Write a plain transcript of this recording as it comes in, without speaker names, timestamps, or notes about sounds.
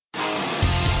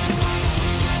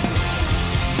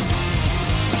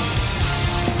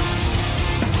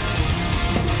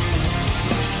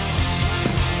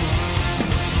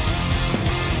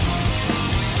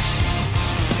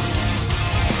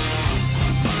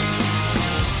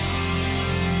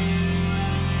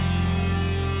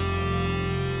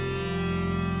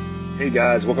Hey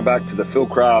guys, welcome back to the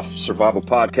Philcraft Survival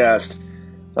Podcast.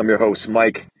 I'm your host,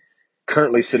 Mike,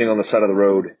 currently sitting on the side of the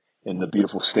road in the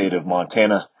beautiful state of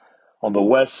Montana on the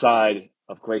west side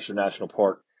of Glacier National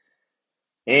Park.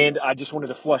 And I just wanted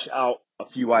to flush out a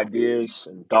few ideas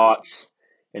and thoughts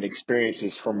and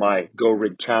experiences from my Go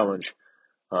Rig Challenge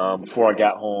before I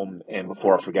got home and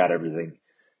before I forgot everything,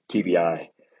 TBI.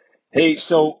 Hey,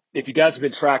 so if you guys have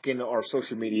been tracking our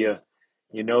social media,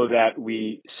 you know that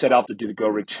we set out to do the Go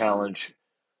Rig Challenge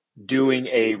doing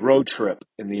a road trip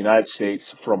in the United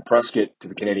States from Prescott to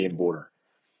the Canadian border.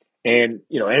 And,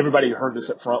 everybody who heard this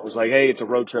up front was like, hey, it's a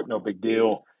road trip, no big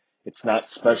deal. It's not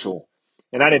special.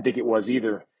 And I didn't think it was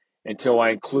either until I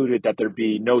included that there'd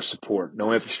be no support,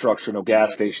 no infrastructure, no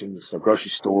gas stations, no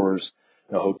grocery stores,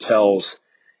 no hotels.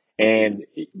 And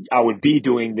I would be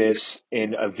doing this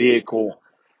in a vehicle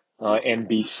and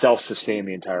be self-sustained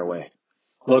the entire way.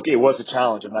 Look, it was a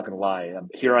challenge. I'm not going to lie.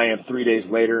 Here I am 3 days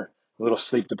later, a little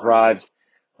sleep deprived.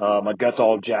 My gut's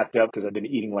all jacked up because I've been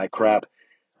eating like crap.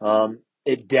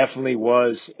 It definitely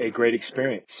was a great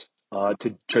experience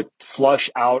to flush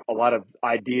out a lot of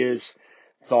ideas,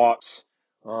 thoughts,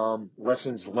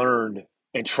 lessons learned,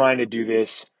 and trying to do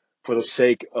this for the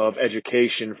sake of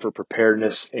education for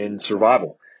preparedness and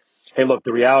survival. Hey, look,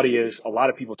 the reality is a lot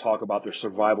of people talk about their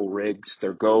survival rigs,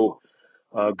 their go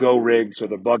rigs or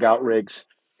their bug out rigs.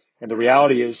 And the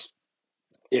reality is,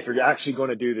 if you're actually going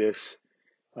to do this,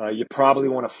 you probably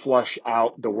want to flush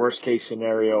out the worst case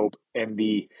scenario and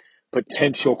the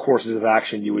potential courses of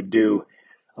action you would do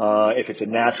if it's a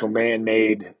natural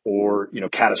man-made or,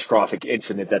 catastrophic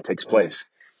incident that takes place.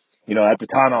 At the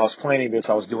time I was planning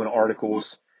this, I was doing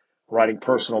articles, writing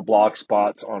personal blog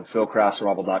spots on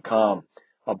philcraftsurvival.com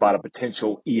about a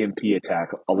potential EMP attack,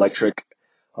 electric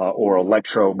or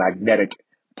electromagnetic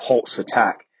pulse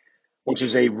attack, which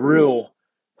is a real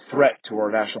threat to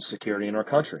our national security in our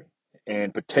country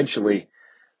and potentially,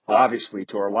 obviously,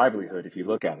 to our livelihood if you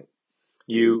look at it.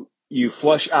 You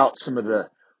flush out some of the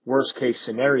worst case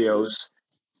scenarios,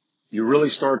 you really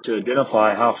start to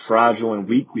identify how fragile and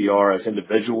weak we are as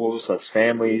individuals, as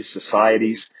families,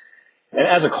 societies, and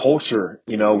as a culture.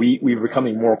 We're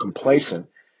becoming more complacent.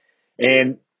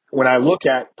 And when I look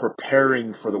at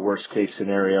preparing for the worst case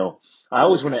scenario, I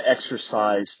always want to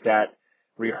exercise that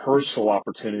rehearsal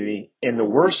opportunity in the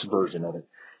worst version of it.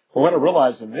 But what I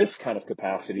realized in this kind of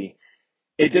capacity,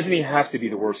 it doesn't even have to be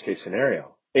the worst case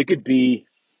scenario. It could be,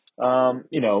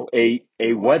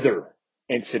 a weather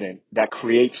incident that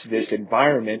creates this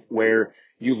environment where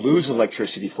you lose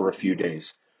electricity for a few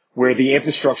days, where the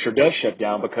infrastructure does shut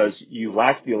down because you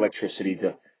lack the electricity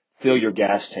to fill your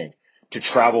gas tank, to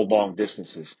travel long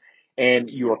distances, and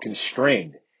you are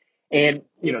constrained. And,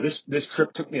 this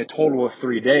trip took me a total of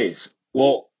 3 days.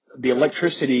 Well, the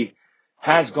electricity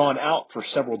has gone out for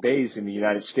several days in the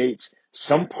United States,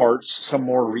 some parts, some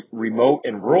more remote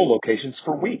and rural locations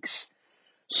for weeks.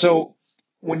 So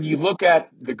when you look at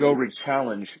the Go Rig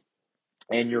Challenge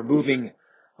and you're moving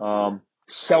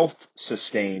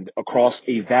self-sustained across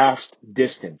a vast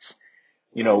distance,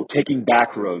 taking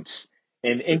back roads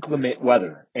and inclement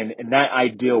weather and not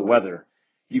ideal weather,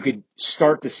 you could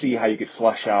start to see how you could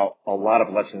flush out a lot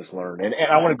of lessons learned. And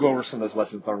I want to go over some of those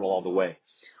lessons learned along the way.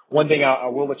 One thing I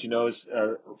will let you know is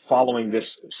following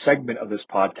this segment of this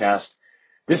podcast,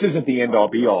 this isn't the end all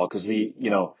be all because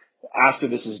after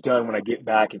this is done, when I get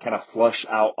back and kind of flush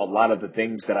out a lot of the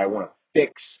things that I want to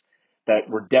fix that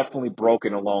were definitely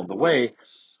broken along the way,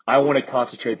 I want to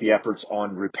concentrate the efforts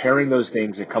on repairing those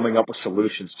things and coming up with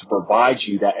solutions to provide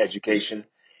you that education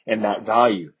and that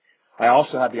value. I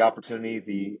also had the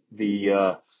opportunity,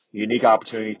 the unique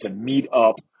opportunity to meet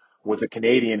up with a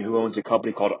Canadian who owns a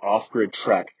company called Off Grid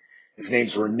Trek. His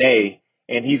name's Renee,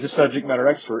 and he's a subject matter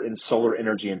expert in solar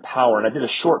energy and power. And I did a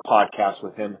short podcast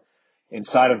with him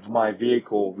inside of my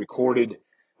vehicle, recorded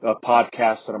a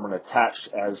podcast that I'm going to attach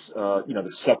as, the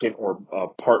second or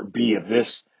part B of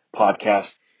this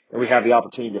podcast. And we have the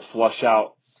opportunity to flush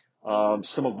out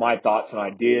some of my thoughts and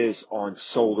ideas on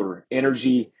solar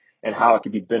energy and how it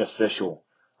can be beneficial,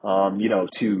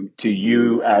 to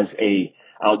you as a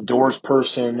outdoors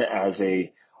person, as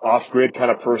a off-grid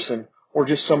kind of person, or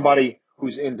just somebody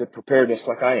who's into preparedness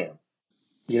like I am.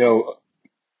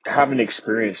 Having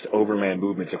experienced overland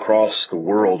movements across the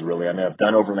world, really. I mean, I've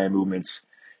done overland movements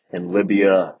in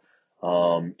Libya,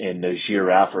 in Niger,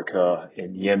 Africa,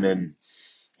 in Yemen,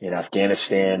 in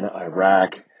Afghanistan,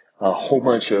 Iraq, a whole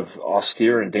bunch of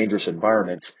austere and dangerous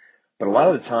environments. But a lot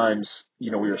of the times, we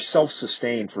are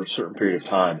self-sustained for a certain period of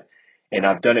time. And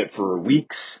I've done it for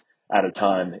weeks at a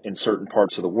time in certain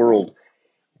parts of the world.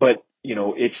 But,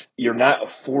 you're not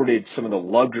afforded some of the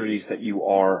luxuries that you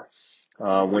are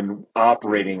when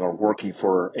operating or working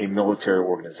for a military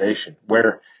organization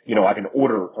where, I can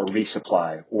order a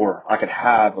resupply or I could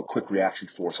have a quick reaction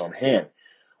force on hand.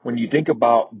 When you think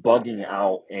about bugging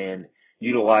out and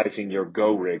utilizing your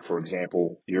Go rig, for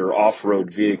example, your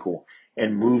off-road vehicle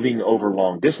and moving over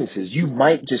long distances, you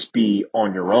might just be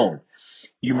on your own.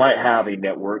 You might have a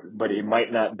network, but it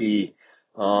might not be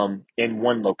in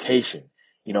one location.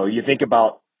 You think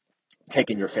about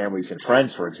taking your families and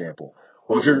friends, for example.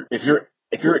 Well,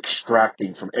 if you're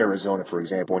extracting from Arizona, for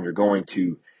example, and you're going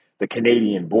to the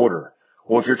Canadian border,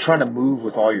 well, if you're trying to move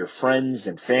with all your friends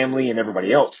and family and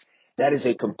everybody else, that is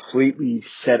a completely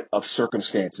set of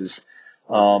circumstances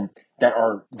that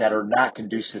are not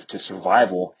conducive to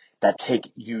survival. That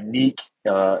take unique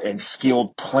and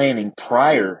skilled planning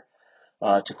prior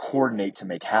to coordinate to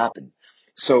make happen.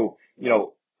 So,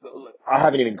 I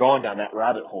haven't even gone down that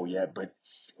rabbit hole yet, but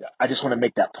I just want to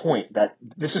make that point that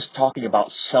this is talking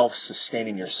about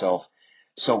self-sustaining yourself.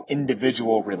 So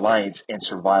individual reliance and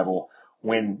survival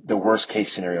when the worst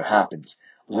case scenario happens,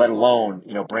 let alone,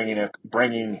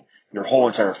 bringing your whole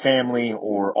entire family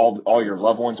or all your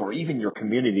loved ones or even your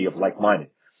community of like-minded.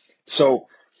 So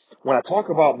when I talk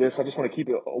about this, I just want to keep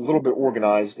it a little bit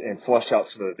organized and flesh out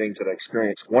some of the things that I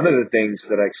experienced. One of the things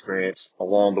that I experienced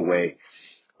along the way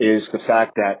is the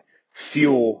fact that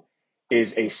fuel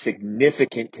is a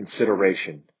significant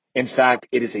consideration. In fact,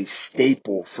 it is a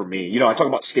staple for me. I talk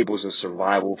about staples as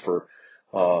survival for,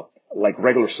 like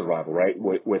regular survival, right?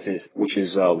 Which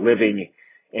is living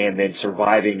and then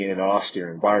surviving in an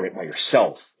austere environment by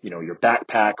yourself, your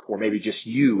backpack, or maybe just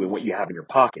you and what you have in your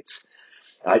pockets.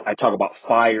 I talk about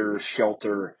fire,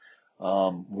 shelter,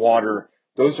 water.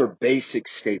 Those are basic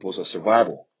staples of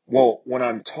survival. Well, when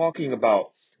I'm talking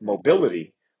about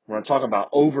mobility, when I'm talking about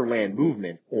overland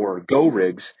movement or go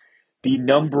rigs, the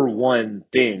number one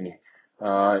thing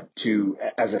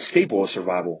as a staple of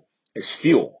survival is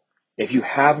fuel. If you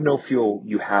have no fuel,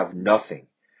 you have nothing.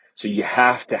 So you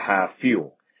have to have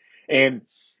fuel. And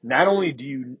not only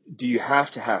do you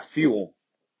have to have fuel,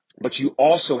 but you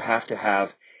also have to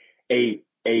have a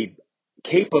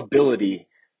capability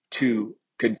to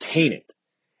contain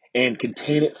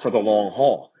it for the long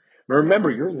haul. Now remember,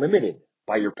 you're limited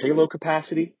by your payload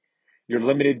capacity. You're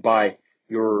limited by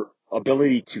your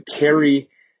ability to carry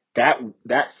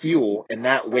that fuel and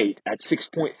that weight at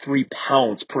 6.3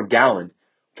 pounds per gallon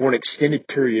for an extended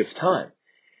period of time.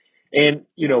 And,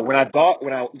 when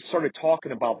I started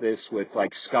talking about this with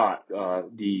like Scott,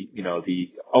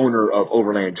 the owner of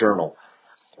Overland Journal,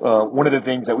 one of the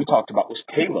things that we talked about was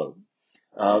payload.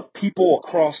 People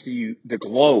across the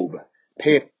globe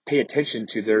pay attention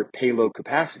to their payload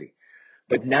capacity,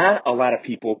 but not a lot of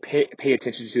people pay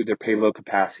attention to their payload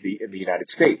capacity in the United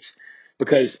States,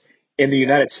 because in the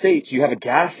United States you have a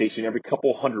gas station every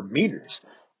couple hundred meters.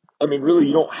 I mean, really,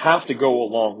 you don't have to go a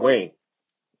long way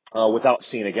without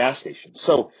seeing a gas station,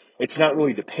 so it's not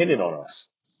really dependent on us.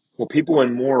 Well, people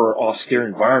in more austere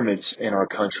environments in our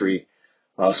country,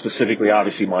 specifically,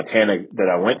 obviously Montana, that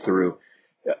I went through,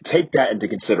 take that into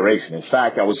consideration. In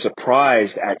fact, I was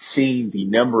surprised at seeing the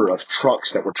number of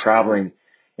trucks that were traveling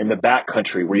in the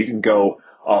backcountry where you can go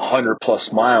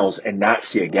 100+ miles and not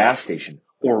see a gas station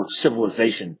or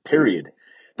civilization, period.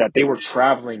 That they were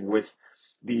traveling with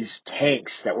these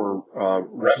tanks that were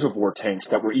reservoir tanks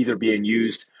that were either being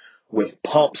used with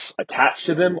pumps attached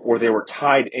to them or they were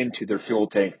tied into their fuel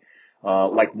tank,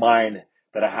 like mine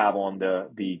that I have on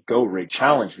the Go Rig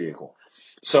Challenge vehicle.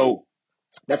 So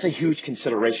that's a huge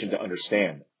consideration to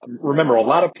understand. Remember, a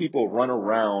lot of people run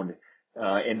around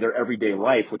in their everyday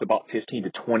life with about 15 to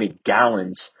 20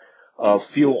 gallons of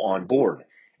fuel on board.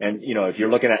 And, if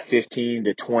you're looking at 15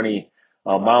 to 20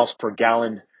 miles per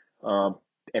gallon,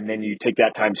 and then you take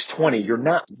that times 20, you're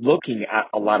not looking at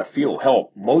a lot of fuel.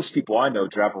 Hell, most people I know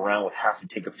drive around with half a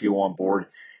tank of fuel on board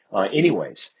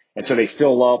anyways. And so they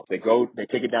fill up, they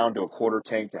take it down to a quarter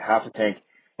tank to half a tank,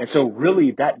 and so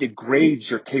really that degrades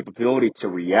your capability to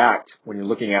react when you're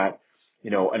looking at,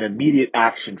 an immediate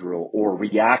action drill or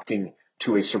reacting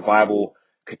to a survival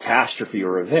catastrophe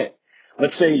or event.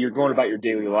 Let's say you're going about your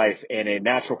daily life and a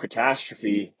natural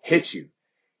catastrophe hits you.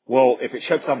 Well, if it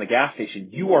shuts down the gas station,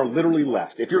 you are literally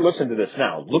left. If you're listening to this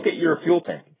now, look at your fuel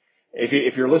tank.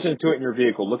 If you're listening to it in your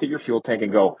vehicle, look at your fuel tank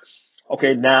and go,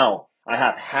 okay, now I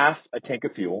have half a tank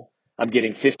of fuel. I'm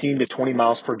getting 15 to 20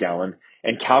 miles per gallon,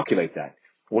 and calculate that.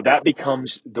 Well, that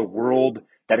becomes the world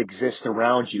that exists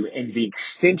around you and the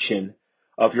extension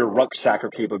of your rucksack or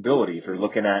capability. If you're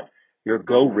looking at your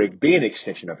Go Rig being an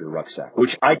extension of your rucksack,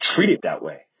 which I treat it that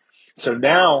way. So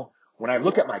now when I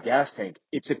look at my gas tank,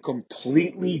 it's a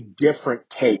completely different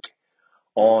take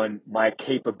on my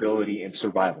capability in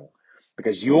survival.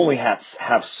 because you only have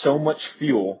so much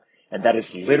fuel, and that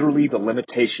is literally the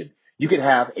limitation. You could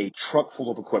have a truck full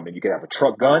of equipment. You could have a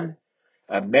truck gun,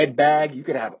 a med bag. You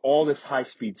could have all this high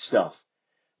speed stuff.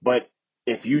 But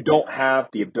if you don't have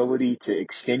the ability to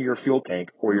extend your fuel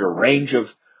tank or your range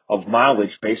of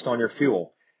mileage based on your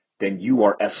fuel, then you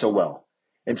are SOL.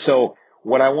 And so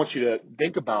what I want you to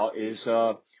think about is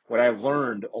what I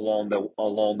learned along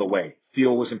the way.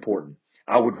 Fuel was important.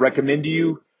 I would recommend to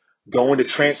you going to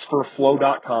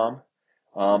transferflow.com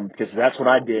because that's what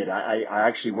I did. I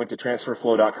actually went to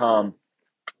transferflow.com,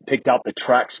 picked out the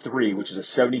Trax 3, which is a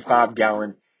 75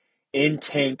 gallon in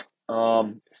tank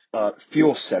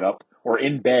fuel setup or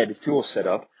in bed fuel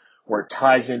setup where it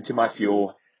ties into my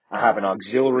fuel. I have an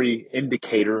auxiliary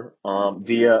indicator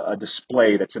via a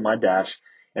display that's in my dash,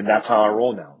 and that's how I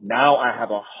roll now. Now I have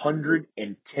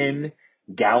 110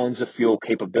 gallons of fuel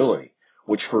capability,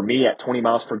 which for me at 20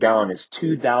 miles per gallon is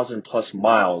 2,000 plus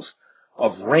miles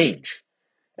of range.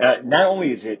 Not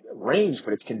only is it range,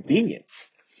 but it's convenience.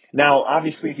 Now,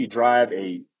 obviously, if you drive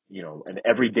an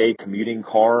everyday commuting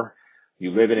car,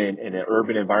 you live in an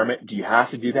urban environment, do you have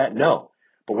to do that? No.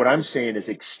 But what I'm saying is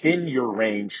extend your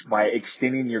range by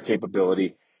extending your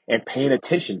capability and paying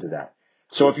attention to that.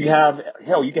 So if you have,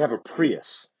 hell, you can have a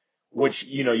Prius, which,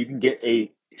 you can get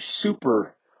a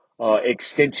super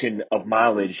extension of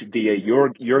mileage via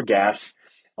your gas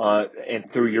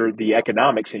and through the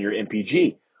economics in your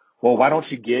MPG. Well, why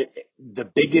don't you get the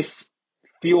biggest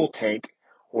fuel tank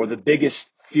or the biggest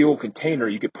fuel container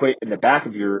you could put in the back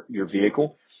of your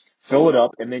vehicle, fill it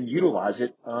up, and then utilize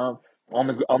it on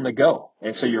the go.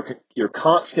 And so you're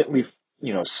constantly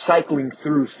cycling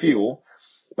through fuel,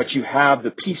 but you have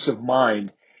the peace of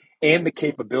mind and the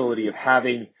capability of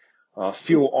having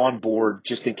fuel on board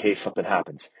just in case something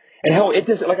happens. And hell, it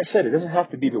doesn't, like I said, it doesn't have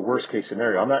to be the worst case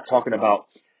scenario. I'm not talking about,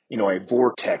 a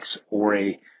vortex or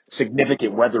a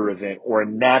significant weather event or a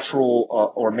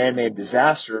natural or man-made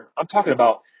disaster. I'm talking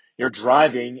about you're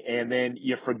driving and then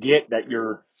you forget that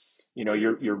you're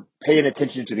paying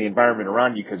attention to the environment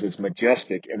around you because it's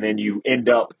majestic, and then you end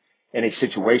up in a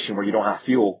situation where you don't have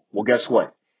fuel. Well, guess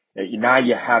what? Now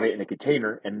you have it in a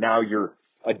container, and now you're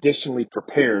additionally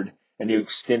prepared, and you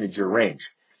extended your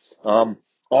range.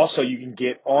 Also, you can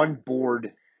get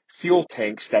onboard fuel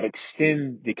tanks that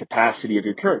extend the capacity of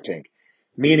your current tank,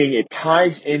 meaning it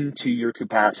ties into your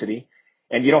capacity,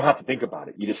 and you don't have to think about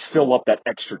it. You just fill up that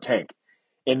extra tank.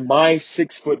 In my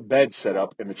 6-foot bed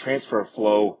setup in the transfer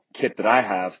flow kit that I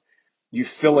have, you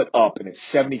fill it up and it's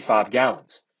 75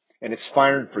 gallons and it's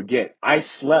fire and forget. I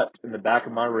slept in the back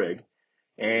of my rig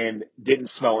and didn't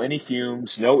smell any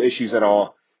fumes, no issues at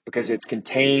all, because it's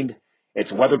contained,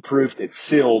 it's weatherproofed, it's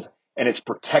sealed, and it's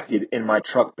protected in my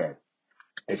truck bed.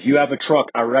 If you have a truck,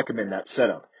 I recommend that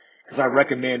setup because I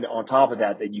recommend on top of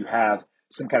that you have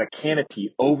some kind of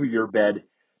canopy over your bed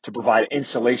to provide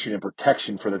insulation and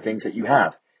protection for the things that you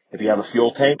have. If you have a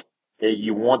fuel tank,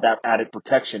 you want that added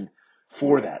protection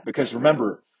for that. Because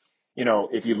remember,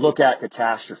 if you look at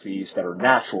catastrophes that are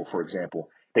natural, for example,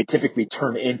 they typically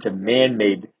turn into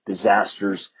man-made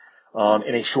disasters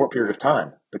in a short period of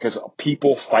time because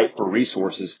people fight for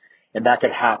resources, and that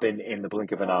could happen in the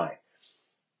blink of an eye.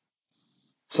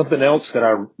 Something else that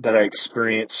I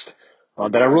experienced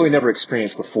that I really never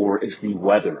experienced before is the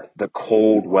weather, the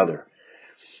cold weather.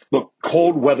 Look,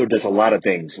 cold weather does a lot of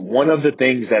things. One of the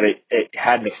things that it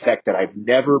had an effect that I've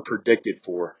never predicted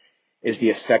for is the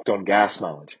effect on gas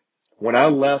mileage. When I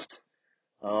left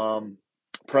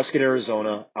Prescott,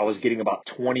 Arizona, I was getting about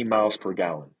 20 miles per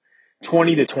gallon.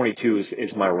 20 to 22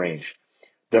 is my range.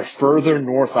 The further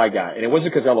north I got, and it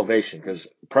wasn't because elevation, because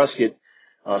Prescott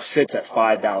sits at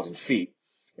 5,000 feet.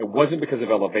 It wasn't because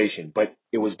of elevation, but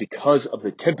it was because of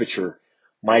the temperature.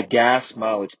 My gas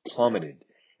mileage plummeted.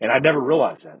 And I never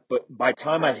realized that. But by the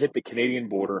time I hit the Canadian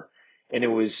border and it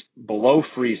was below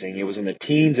freezing, it was in the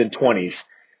teens and 20s,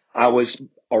 I was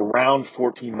around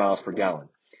 14 miles per gallon.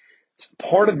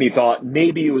 Part of me thought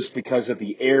maybe it was because of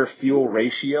the air fuel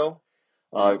ratio.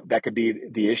 That could be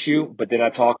the issue. But then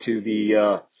I talked to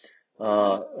the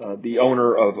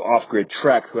owner of Off Grid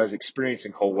Trek who has experience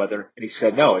in cold weather, and he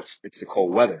said, no, it's the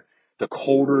cold weather. The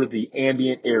colder the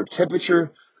ambient air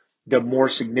temperature, the more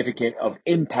significant of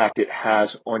impact it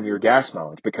has on your gas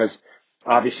mileage because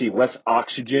obviously less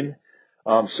oxygen.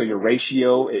 So your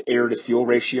ratio, air to fuel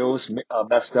ratio is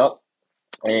messed up.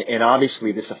 And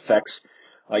obviously this affects,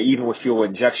 even with fuel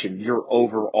injection, your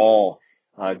overall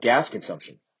gas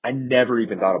consumption. I never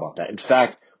even thought about that. In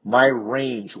fact, my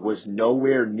range was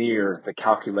nowhere near the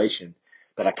calculation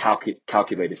that I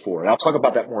calculated for. And I'll talk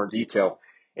about that more in detail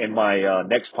in my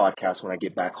next podcast when I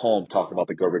get back home talking about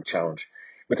the Go Rig Challenge.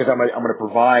 Because I'm going to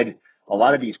provide a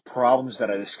lot of these problems that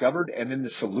I discovered and then the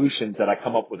solutions that I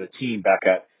come up with a team back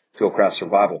at Fieldcraft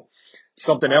Survival.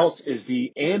 Something else is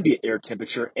the ambient air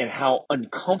temperature and how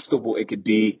uncomfortable it could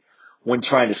be when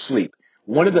trying to sleep.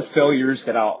 One of the failures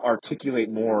that I'll articulate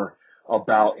more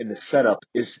about in the setup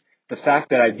is the fact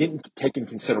that I didn't take in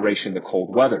consideration the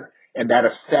cold weather and that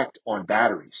effect on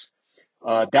batteries.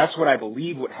 That's what I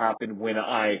believe would happen when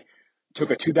I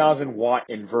took a 2,000-watt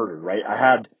inverter, right? I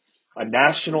had a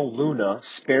National Luna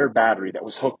spare battery that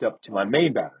was hooked up to my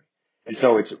main battery. And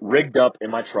so it's rigged up in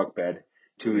my truck bed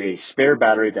to a spare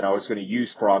battery that I was going to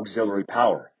use for auxiliary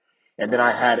power. And then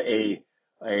I had a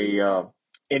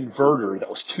inverter that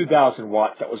was 2,000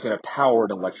 watts that was going to power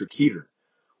an electric heater.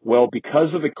 Well,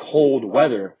 because of the cold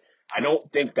weather, I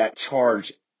don't think that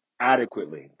charged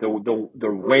adequately, the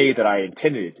way that I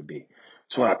intended it to be.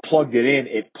 So when I plugged it in,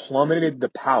 it plummeted the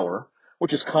power,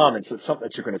 which is common, so it's something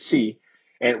that you're going to see,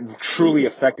 and it truly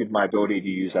affected my ability to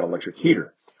use that electric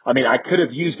heater. I mean, I could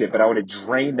have used it, but I would have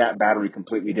drained that battery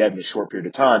completely dead in a short period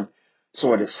of time.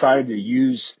 So I decided to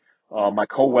use my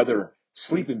cold weather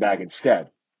sleeping bag instead.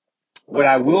 What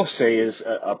I will say is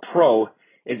a pro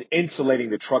is insulating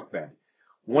the truck bed.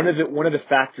 One of the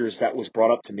factors that was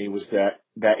brought up to me was that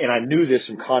and I knew this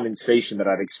from condensation that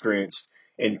I've experienced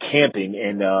in camping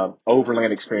and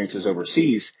overland experiences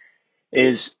overseas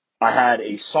is I had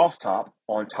a soft top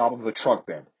on top of a truck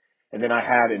bed, and then I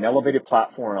had an elevated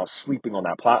platform and I was sleeping on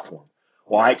that platform.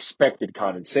 Well, I expected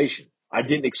condensation. I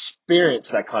didn't experience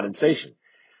that condensation.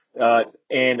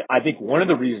 And I think one of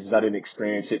the reasons I didn't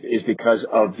experience it is because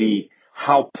of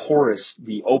how porous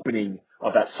the opening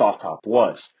of that soft top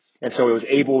was. And so it was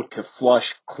able to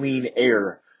flush clean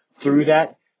air through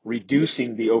that,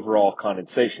 reducing the overall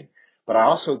condensation. But I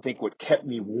also think what kept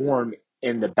me warm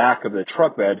in the back of the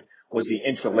truck bed was the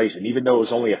insulation. Even though it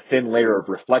was only a thin layer of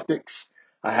Reflectix,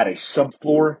 I had a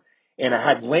subfloor and I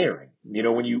had layering. You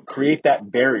know, when you create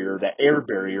that barrier, that air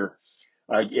barrier,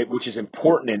 which is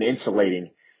important in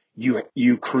insulating,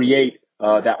 you create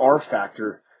that R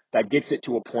factor that gets it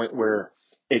to a point where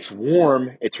it's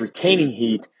warm, it's retaining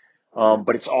heat,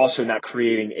 but it's also not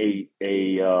creating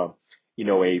a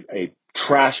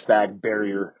trash bag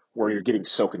barrier where you're getting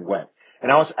soaking wet.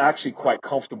 And I was actually quite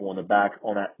comfortable in the back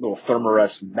on that little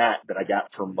Thermarest mat that I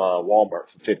got from Walmart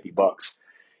for $50.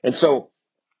 And so,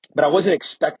 but I wasn't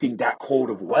expecting that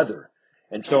cold of weather.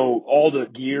 And so all the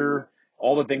gear,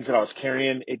 all the things that I was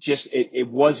carrying, it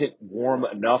wasn't warm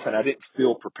enough and I didn't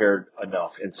feel prepared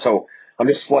enough. And so I'm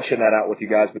just flushing that out with you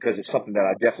guys because it's something that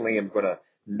I definitely am going to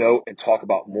note and talk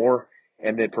about more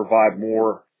and then provide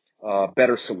more,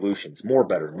 better solutions,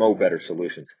 better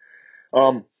solutions.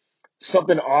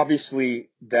 Something obviously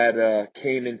that,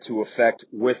 came into effect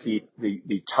with the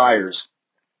tires,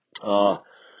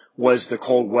 was the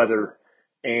cold weather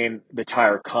and the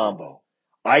tire combo.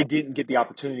 I didn't get the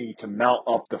opportunity to mount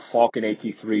up the Falken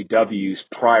AT3Ws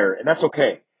prior, and that's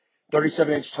okay.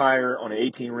 37-inch tire on an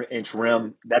 18-inch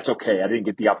rim, that's okay. I didn't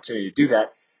get the opportunity to do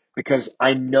that because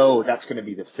I know that's going to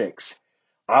be the fix.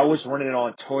 I was running it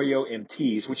on Toyo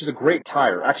MTs, which is a great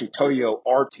tire. Actually, Toyo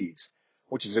RTs,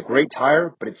 which is a great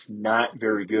tire, but it's not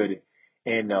very good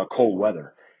in cold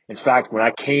weather. In fact, when I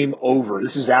came over,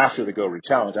 this is after the Go Reef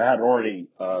Challenge. I had already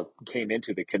came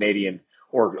into the Canadian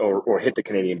or hit the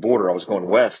Canadian border. I was going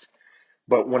west,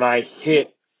 but when I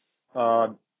hit uh,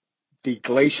 the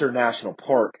Glacier National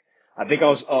Park, I think I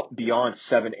was up beyond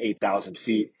 8,000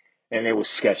 feet, and it was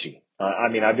sketchy. I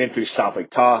mean, I've been through South Lake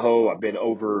Tahoe. I've been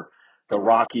over the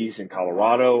Rockies in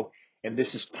Colorado, and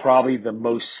this is probably the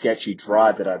most sketchy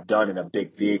drive that I've done in a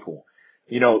big vehicle.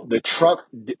 You know, the truck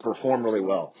performed really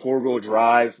well. 4-wheel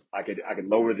drive. I could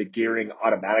lower the gearing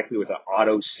automatically with an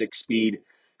auto 6-speed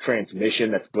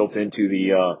transmission that's built into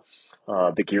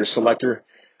the gear selector.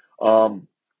 Um,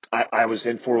 I was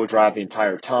in 4-wheel drive the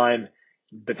entire time,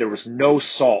 but there was no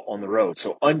salt on the road.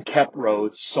 So unkept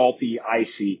roads, salty,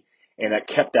 icy, and that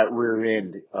kept that rear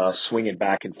end swinging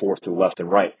back and forth to the left and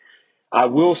right. I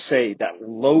will say that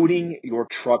loading your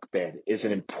truck bed is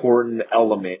an important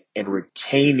element in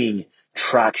retaining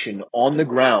traction on the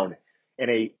ground in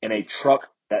a truck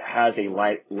that has a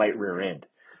light rear end.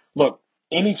 Look,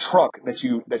 any truck that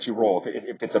you roll,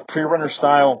 if it's a pre-runner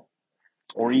style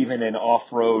or even an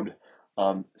off-road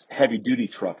heavy duty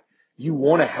truck, you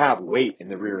want to have weight in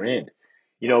the rear end.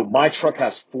 You know, my truck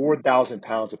has 4,000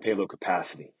 pounds of payload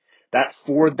capacity. That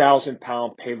 4,000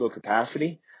 pound payload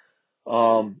capacity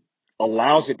um,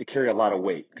 allows it to carry a lot of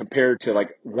weight compared to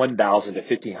like 1,000 to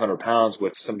 1,500 pounds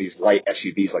with some of these light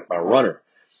SUVs like my Runner.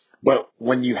 But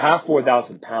when you have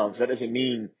 4,000 pounds, that doesn't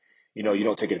mean, you know, you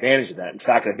don't take advantage of that. In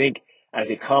fact, I think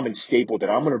as a common staple that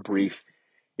I'm going to brief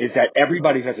is that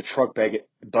everybody who has a truck bed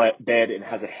and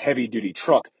has a heavy duty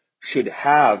truck should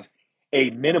have a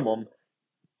minimum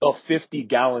of 50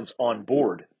 gallons on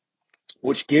board,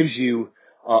 which gives you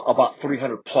about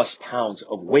 300 plus pounds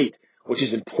of weight, which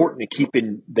is important to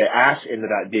keeping the ass into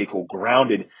that vehicle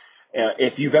grounded.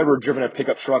 If you've ever driven a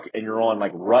pickup truck and you're on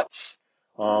like ruts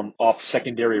off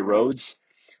secondary roads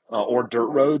or dirt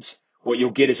roads, what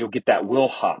you'll get is you'll get that wheel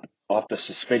hop off the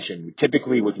suspension.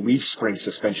 Typically with leaf spring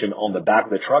suspension on the back of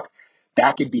the truck,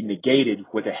 that could be negated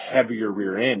with a heavier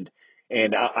rear end.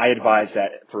 And I advise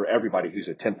that for everybody who's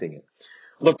attempting it.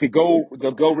 Look, the Go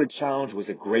Rig Challenge was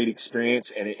a great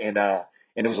experience, and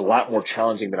it was a lot more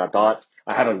challenging than I thought.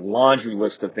 I have a laundry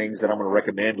list of things that I'm going to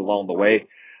recommend along the way.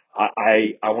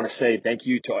 I want to say thank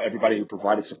you to everybody who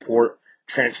provided support.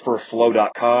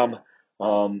 TransferFlow.com,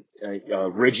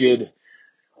 Rigid,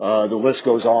 the list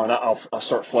goes on. I'll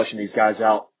start fleshing these guys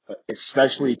out,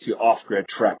 especially to Off Grid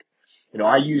Trek.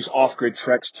 I use Off Grid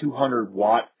Trek's 200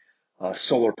 watt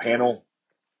solar panel.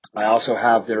 I also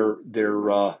have their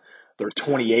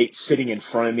 28 sitting in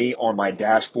front of me on my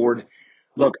dashboard.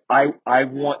 Look, I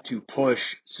want to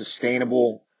push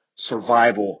sustainable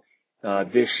survival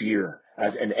this year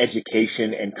as an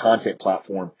education and content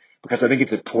platform because I think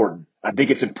it's important. I think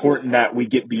it's important that we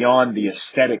get beyond the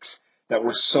aesthetics that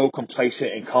we're so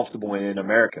complacent and comfortable in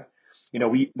America.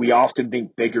 We often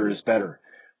think bigger is better,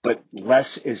 but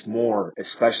less is more,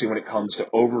 especially when it comes to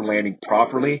overlanding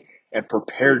properly and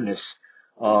preparedness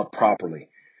properly.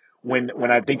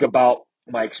 When I think about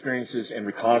my experiences in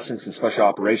reconnaissance and special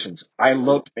operations, I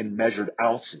looked and measured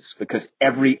ounces because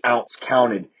every ounce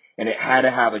counted and it had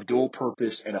to have a dual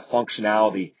purpose and a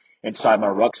functionality inside my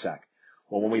rucksack.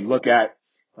 Well, when we look at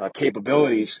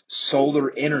capabilities,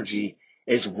 solar energy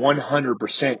is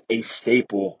 100% a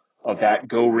staple of that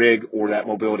Go Rig or that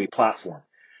mobility platform.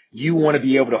 You want to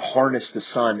be able to harness the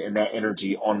sun and that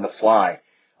energy on the fly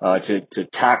to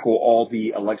tackle all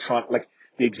the like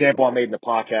the example I made in the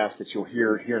podcast that you'll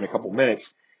hear here in a couple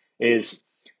minutes is,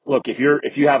 look, if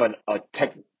you have a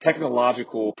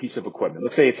technological piece of equipment,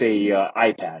 let's say it's a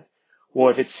iPad. Well,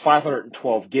 if it's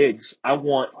 512 gigs, I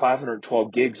want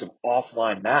 512 gigs of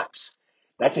offline maps.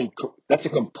 That's a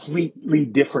completely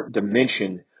different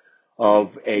dimension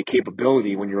of a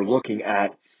capability when you're looking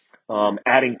at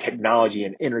adding technology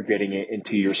and integrating it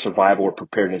into your survival or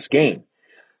preparedness game.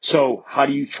 So how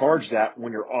do you charge that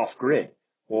when you're off grid?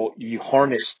 Well, you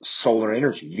harness solar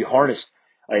energy. You harness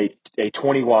a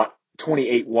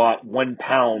 28 watt, 1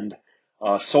 pound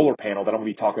solar panel that I'm going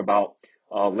to be talking about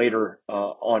later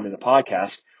on in the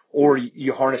podcast, or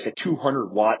you harness a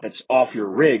 200 watt that's off your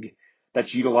rig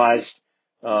that's utilized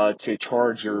to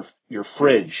charge your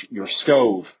fridge, your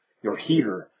stove, your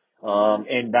heater,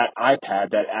 and that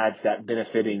iPad that adds that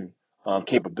benefiting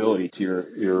capability to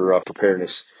your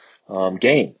preparedness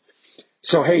game.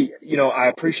 So, hey, I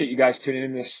appreciate you guys tuning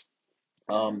in this.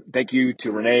 Thank you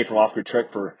to Renee from Off Grid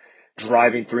Trek for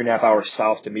driving 3.5 hours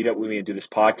south to meet up with me and do this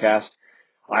podcast.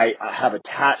 I have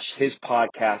attached his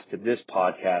podcast to this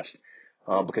podcast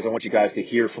because I want you guys to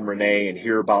hear from Renee and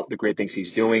hear about the great things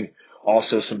he's doing.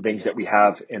 Also, some things that we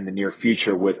have in the near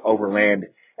future with Overland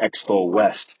Expo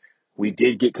West. We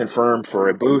did get confirmed for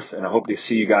a booth, and I hope to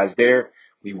see you guys there.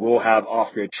 We will have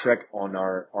Off Grid Trek on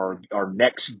our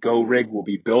next Go Rig we'll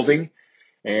be building,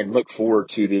 and look forward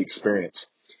to the experience.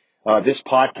 This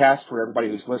podcast, for everybody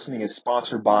who's listening, is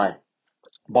sponsored by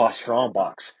Boss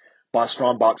Strongbox. Boss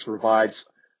Strongbox provides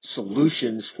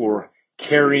solutions for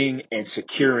carrying and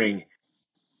securing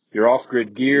your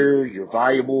off-grid gear, your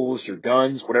valuables, your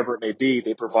guns, whatever it may be.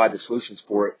 They provide the solutions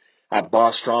for it at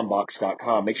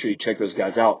BossStrongbox.com. Make sure you check those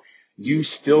guys out.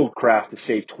 Use Fieldcraft to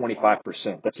save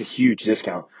 25%. That's a huge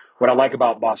discount. What I like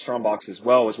about Boss Strongbox as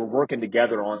well is we're working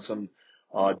together on some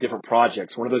different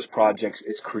projects. One of those projects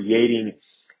is creating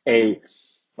a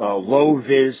low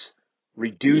vis,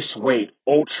 reduce weight,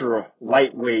 ultra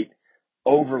lightweight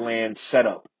overland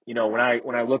setup. When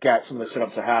I look at some of the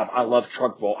setups I have, I love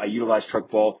Truck Vault. I utilize Truck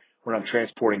Vault when I'm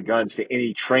transporting guns to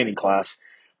any training class.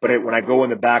 But when I go in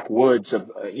the backwoods of,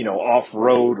 off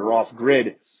road or off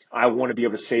grid, I want to be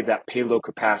able to save that payload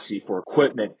capacity for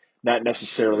equipment, not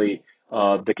necessarily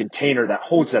the container that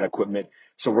holds that equipment.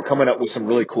 So we're coming up with some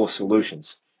really cool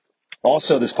solutions.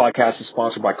 Also, this podcast is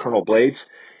sponsored by Colonel Blades.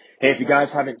 Hey, if you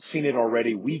guys haven't seen it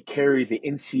already, we carry the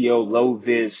NCO Low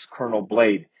Vis Colonel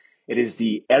Blade. It is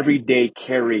the everyday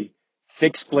carry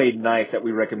fixed blade knife that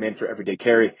we recommend for everyday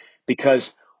carry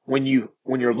because when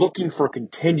you're looking for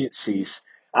contingencies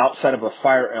outside of a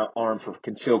firearm for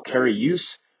concealed carry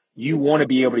use, you want to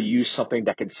be able to use something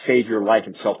that can save your life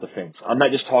in self-defense. I'm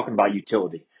not just talking about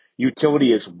utility.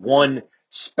 Utility is one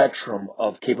spectrum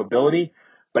of capability,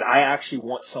 but I actually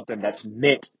want something that's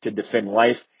meant to defend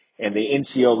life. And the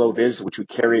NCO Low Vis, which we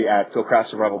carry at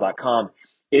philcraftsurvival.com,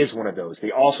 is one of those.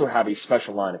 They also have a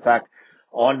special line. In fact,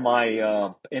 on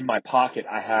my in my pocket,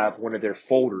 I have one of their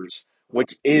folders,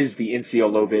 which is the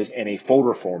NCO Low Vis in a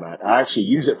folder format. I actually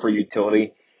use it for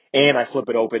utility, and I flip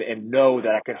it open and know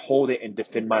that I can hold it and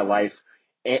defend my life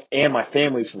and my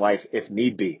family's life if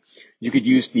need be. You could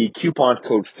use the coupon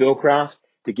code PhilCraft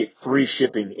to get free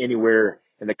shipping anywhere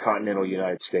in the continental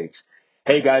United States.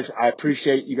 Hey guys, I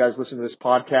appreciate you guys listening to this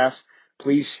podcast.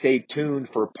 Please stay tuned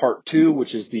for part 2,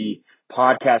 which is the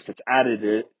podcast that's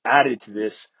added to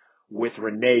this with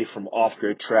Renee from Off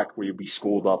Grid Trek, where you'll be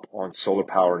schooled up on solar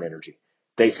power and energy.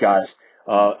 Thanks, guys.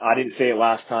 I didn't say it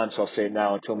last time, so I'll say it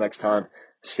now. Until next time,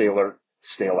 stay alert,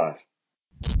 stay alive.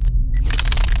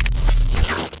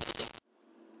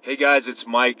 Hey guys, it's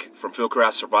Mike from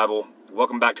Philcraft Survival.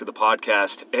 Welcome back to the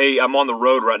podcast. Hey, I'm on the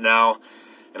road right now,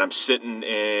 and I'm sitting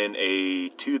in a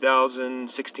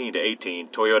 2016 to 18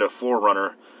 Toyota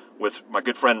 4Runner with my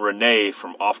good friend Renee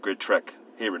from Off Grid Trek.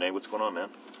 Hey Renee, what's going on, man?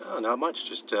 Oh, not much,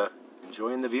 just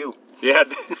enjoying the view. Yeah,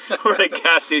 we're at a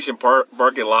gas station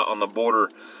parking lot on the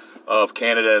border of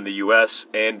Canada and the U.S.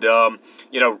 And,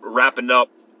 wrapping up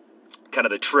kind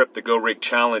of the trip, the Go Rig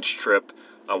Challenge trip,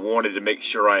 I wanted to make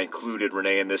sure I included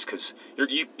Renee in this because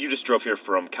you just drove here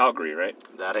from Calgary, right?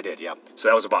 That I did, yeah. So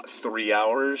that was about 3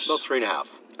 hours? About 3.5.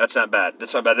 That's not bad.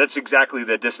 That's exactly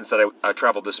the distance that I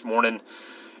traveled this morning.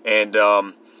 And,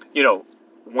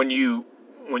 when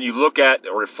you look at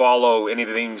or follow any of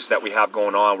the things that we have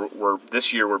going on,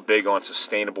 this year we're big on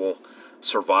sustainable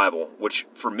survival, which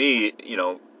for me,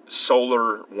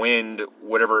 solar, wind,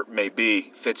 whatever it may be,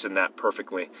 fits in that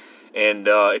perfectly. And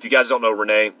if you guys don't know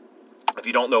Renee, if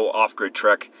you don't know Off Grid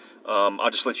Trek, I'll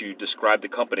just let you describe the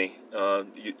company, how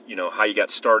you got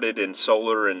started in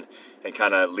solar and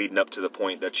kind of leading up to the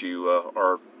point that you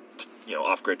are,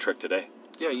 Off Grid Trek today.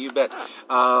 Yeah, you bet.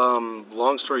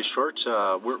 Long story short,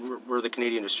 we're the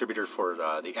Canadian distributor for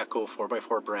the Echo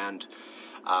 4x4 brand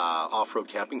off-road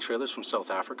camping trailers from South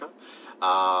Africa.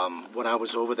 When I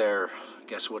was over there,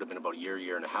 I guess it would have been about a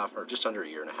year and a half, or just under a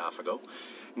year and a half ago,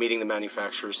 meeting the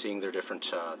manufacturers, seeing their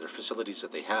different their facilities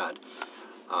that they had.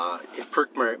 It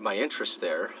perked my interest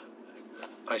there.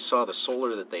 I saw the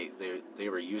solar that they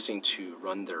were using to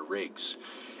run their rigs.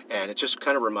 And it just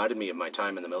kind of reminded me of my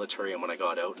time in the military and when I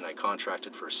got out and I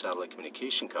contracted for a satellite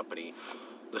communication company.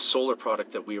 The solar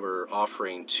product that we were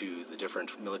offering to the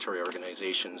different military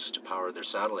organizations to power their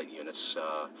satellite units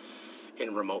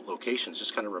in remote locations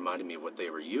just kind of reminded me of what they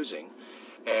were using.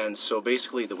 And so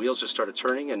basically the wheels just started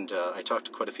turning, and I talked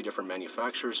to quite a few different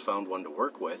manufacturers, found one to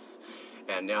work with,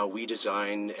 and now we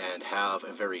design and have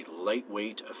a very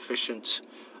lightweight, efficient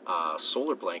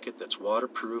solar blanket that's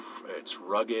waterproof, it's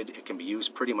rugged, it can be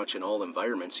used pretty much in all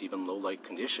environments, even low light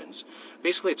conditions.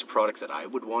 Basically it's a product that I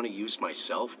would want to use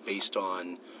myself based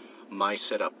on my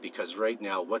setup, because right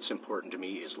now what's important to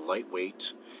me is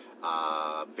lightweight,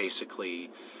 basically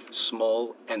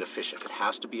small and efficient. It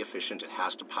has to be efficient. It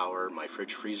has to power my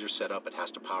fridge freezer setup. It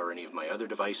has to power any of my other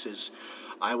devices.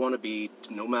 I want to be,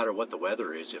 no matter what the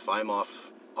weather is, if I'm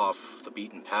off the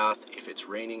beaten path, if it's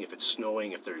raining, if it's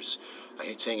snowing, if there's, I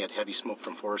hate saying it, heavy smoke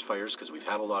from forest fires, because we've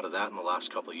had a lot of that in the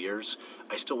last couple of years,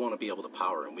 I still want to be able to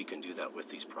power, and we can do that with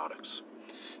these products.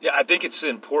 Yeah, I think it's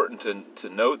important to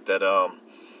note that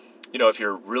if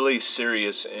you're really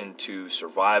serious into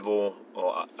survival,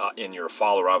 and you're a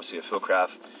follower, obviously, of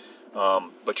Philcraft,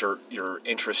 but you're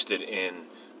interested in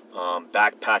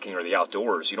backpacking or the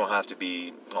outdoors, you don't have to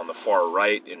be on the far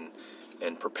right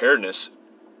in preparedness.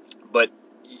 But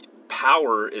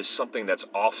power is something that's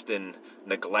often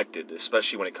neglected,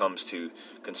 especially when it comes to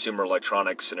consumer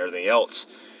electronics and everything else.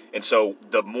 And so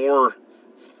the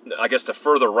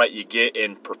further right you get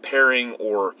in preparing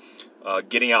or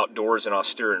getting outdoors in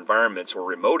austere environments or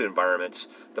remote environments,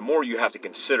 the more you have to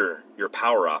consider your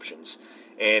power options.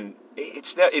 And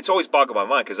it's always boggled my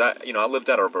mind, because I lived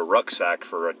out of a rucksack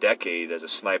for a decade as a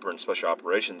sniper in special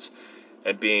operations,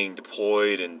 and being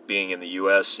deployed and being in the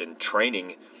U.S. and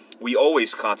training, we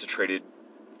always concentrated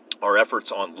our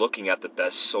efforts on looking at the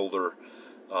best solar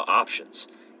options.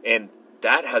 And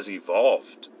that has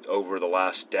evolved over the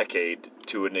last decade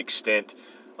to an extent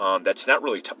that's not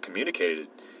really communicated.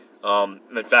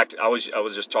 In fact, I was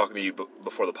just talking to you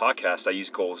before the podcast. I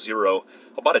used Goal Zero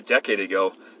about a decade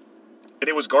ago, and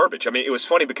it was garbage. I mean, it was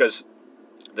funny because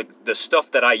the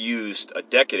stuff that I used a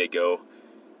decade ago,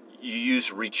 you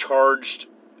use rechargeable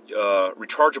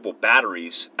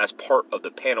batteries as part of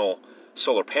the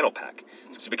solar panel pack.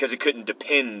 It's because it couldn't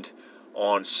depend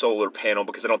on solar panel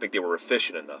because I don't think they were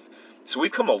efficient enough. So we've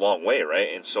come a long way,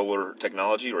 right, in solar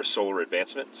technology or solar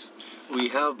advancements. We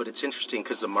have, but it's interesting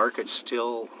because the market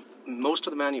still, most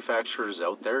of the manufacturers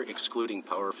out there, excluding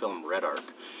PowerFilm Redarc,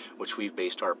 which we've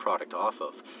based our product off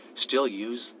of, still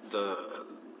use the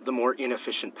more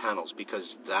inefficient panels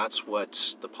because that's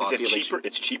what the population. Is it cheaper?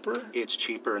 It's cheaper? It's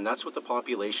cheaper, and that's what the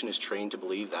population is trained to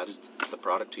believe that is the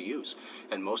product to use.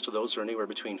 And most of those are anywhere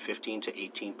between 15 to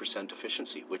 18%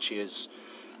 efficiency, which is,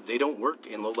 they don't work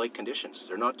in low light conditions.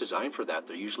 They're not designed for that.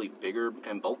 They're usually bigger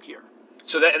and bulkier.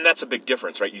 So that's a big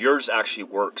difference, right? Yours actually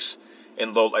works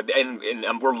in low,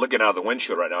 and we're looking out of the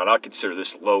windshield right now, and I consider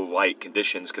this low light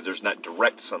conditions because there's not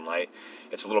direct sunlight.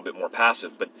 It's a little bit more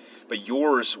passive, but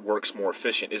yours works more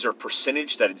efficient. Is there a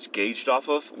percentage that it's gauged off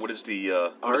of? What is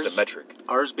the metric?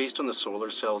 Ours, based on the solar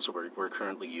cells that we're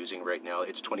currently using right now,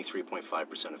 it's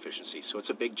 23.5% efficiency. So it's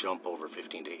a big jump over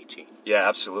 15 to 18. Yeah,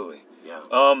 absolutely.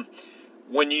 Yeah.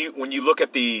 When you look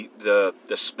at the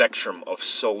spectrum of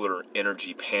solar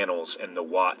energy panels and the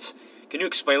watts, can you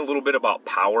explain a little bit about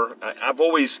power? I've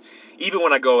always, even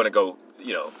when I go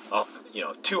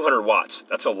 200 watts,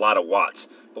 that's a lot of watts.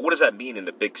 But what does that mean in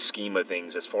the big scheme of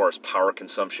things as far as power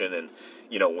consumption? And,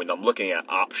 when I'm looking at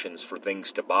options for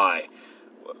things to buy,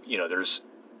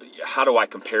 how do I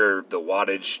compare the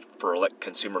wattage for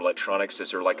consumer electronics?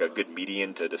 Is there like a good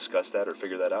median to discuss that or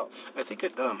figure that out? I think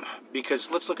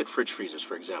because let's look at fridge freezers,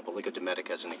 for example, like a Dometic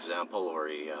as an example, or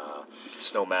a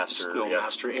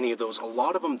Snowmaster, any of those. A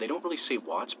lot of them, they don't really say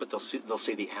watts, but they'll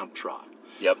say the amp draw.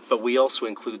 Yep. But we also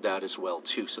include that as well,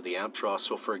 too. So the amp draw,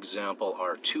 so for example,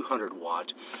 our 200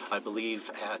 watt, I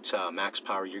believe at max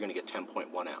power, you're going to get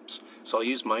 10.1 amps. So I'll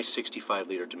use my 65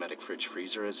 liter Dometic fridge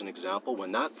freezer as an example.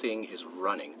 When that thing is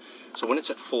running, so when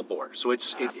it's at full bore, so it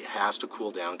has to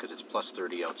cool down because it's plus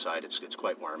 30 outside. It's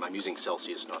quite warm. I'm using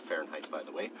Celsius, not Fahrenheit, by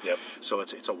the way. Yep. So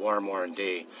it's a warm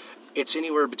day. It's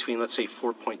anywhere between, let's say,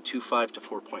 4.25 to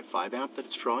 4.5 amp that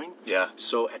it's drawing. Yeah.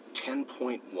 So at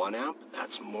 10.1 amp,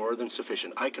 that's more than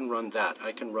sufficient. I can run that.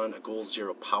 I can run a Goal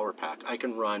Zero power pack. I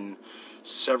can run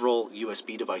several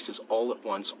USB devices all at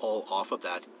once, all off of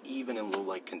that, even in low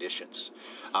light conditions.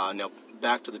 Now,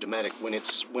 back to the Dometic, when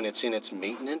it's in its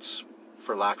maintenance,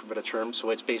 for lack of a better term,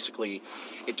 so it's basically,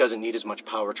 it doesn't need as much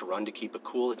power to run to keep it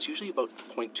cool. It's usually about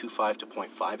 0.25 to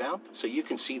 0.5 amp, so you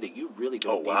can see that you really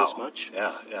don't need as much.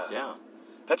 Yeah.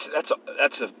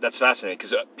 That's fascinating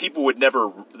because people would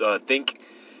never think.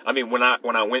 I mean, when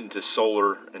I went into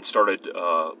solar and started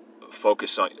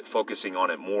focusing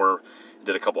on it more,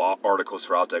 did a couple articles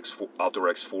for Outdoor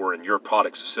X4 and your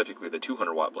product specifically, the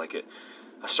 200 watt blanket.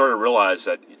 I started to realize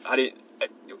that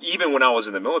even when I was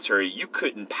in the military, you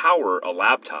couldn't power a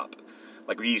laptop.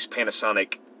 Like we use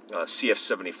Panasonic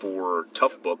CF74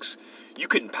 Toughbooks. You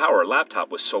couldn't power a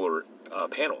laptop with solar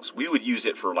panels. We would use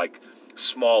it for like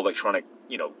small electronic,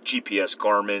 GPS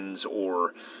Garmin's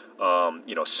or,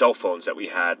 cell phones that we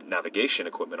had navigation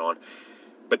equipment on.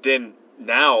 But then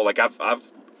now, like I've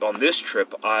on this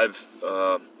trip, I've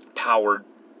powered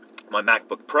my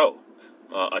MacBook Pro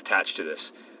attached to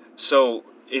this. So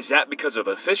is that because of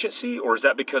efficiency, or is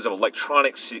that because of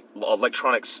electronics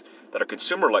that are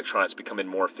consumer electronics becoming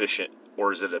more efficient,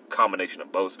 or is it a combination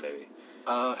of both, maybe?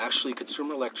 Actually,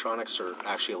 consumer electronics are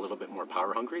actually a little bit more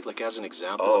power hungry. Like as an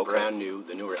example,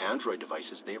 the newer Android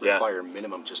devices, they require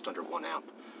minimum just under 1 amp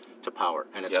to power,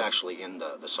 and it's actually in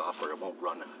the software. It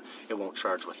won't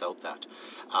charge without that.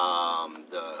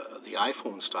 The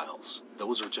iPhone styles,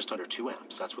 those are just under 2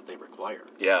 amps. That's what they require.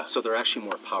 Yeah. So they're actually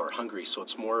more power hungry. So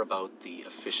it's more about the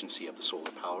efficiency of the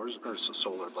solar powers or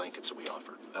solar blankets that we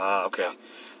offer. Okay.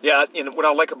 Yeah, and what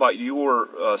I like about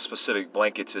your specific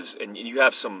blankets is, and you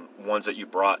have some ones that you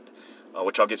brought,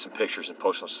 which I'll get some pictures and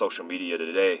post on social media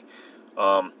today.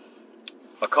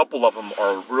 A couple of them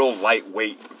are real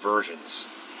lightweight versions,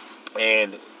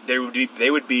 and they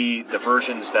would be the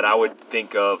versions that I would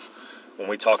think of when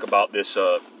we talk about this,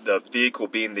 the vehicle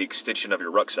being the extension of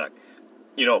your rucksack.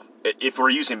 If we're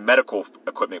using medical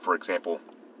equipment, for example,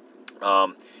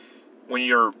 when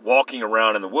you're walking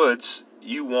around in the woods,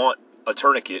 you want a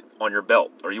tourniquet on your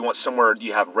belt, or you want somewhere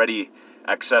you have ready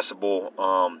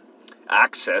accessible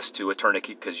access to a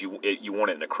tourniquet because you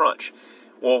want it in a crunch.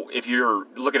 Well, if you're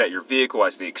looking at your vehicle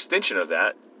as the extension of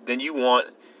that, then you want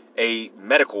a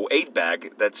medical aid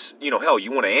bag that's, you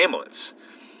want an ambulance.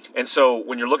 And so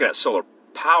when you're looking at solar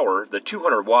power, the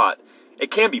 200 watt,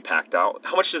 it can be packed out.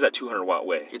 How much does that 200 watt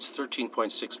weigh? It's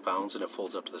 13.6 pounds, and it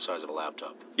folds up to the size of a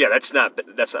laptop. Yeah, that's not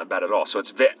bad at all. So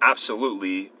it's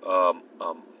absolutely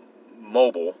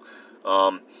mobile.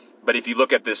 But if you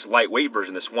look at this lightweight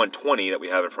version, this 120 that we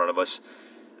have in front of us,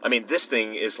 I mean, this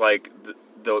thing is like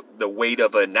the weight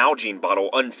of a Nalgene bottle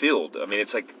unfilled. I mean,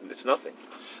 it's nothing.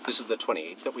 This is the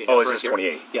 28 that we have. Oh, is right this here.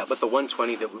 28? Yeah, but the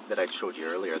 120 that I showed you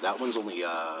earlier, that one's only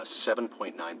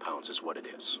 7.9 pounds is what it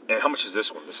is. And how much is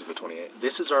this one? This is the 28.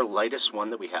 This is our lightest one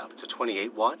that we have. It's a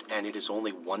 28 watt, and it is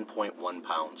only 1.1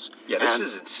 pounds. Yeah, this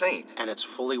is insane. And it's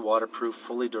fully waterproof,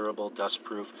 fully durable,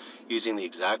 dustproof, using the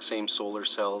exact same solar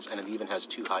cells, and it even has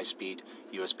 2 high-speed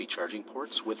USB charging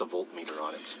ports with a voltmeter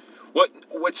on it.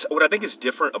 What I think is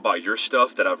different about your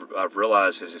stuff that I've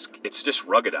realized is it's just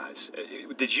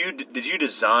ruggedized. Did you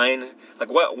design, like,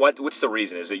 what's the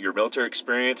reason? Is it your military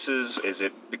experiences? Is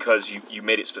it because you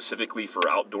made it specifically for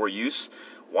outdoor use?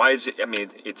 Why is it? I mean,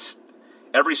 it's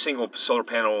every single solar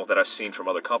panel that I've seen from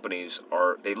other companies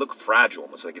they look fragile.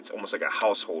 It's almost like a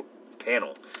household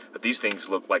panel, but these things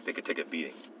look like they could take a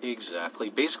beating. Exactly.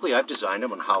 Basically, I've designed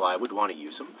them on how I would want to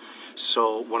use them.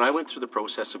 So when I went through the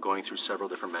process of going through several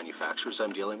different manufacturers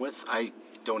I'm dealing with, I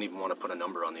don't even want to put a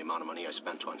number on the amount of money I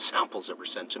spent on samples that were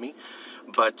sent to me.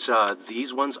 But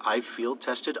these ones I've field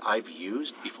tested, I've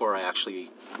used before I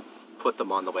actually put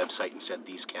them on the website and said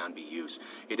these can be used.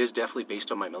 It is definitely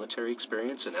based on my military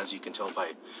experience, and as you can tell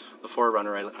by the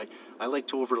Forerunner, I like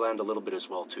to overland a little bit as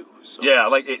well too. So. Yeah,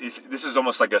 like this is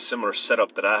almost like a similar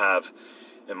setup that I have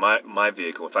in my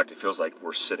vehicle. In fact, it feels like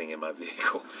we're sitting in my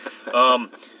vehicle.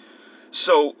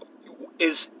 So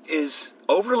is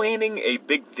overlanding a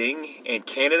big thing in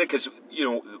Canada? Because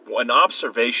an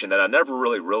observation that I never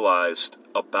really realized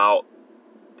about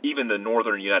even the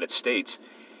northern United States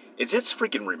is it's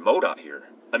freaking remote out here.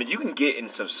 I mean, you can get in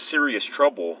some serious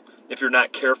trouble if you're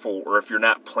not careful or if you're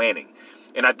not planning.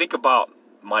 And I think about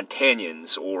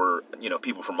Montanians or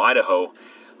people from Idaho.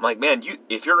 I'm like, man,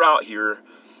 if you're out here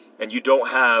and you don't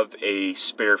have a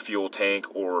spare fuel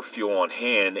tank or fuel on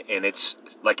hand, and it's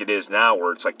like it is now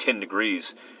where it's like 10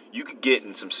 degrees, you could get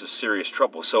in some serious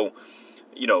trouble. So,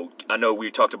 I know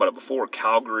we talked about it before.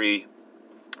 Calgary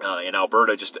and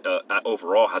Alberta just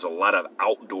overall has a lot of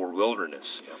outdoor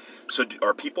wilderness. Yeah. So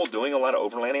are people doing a lot of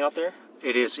overlanding out there?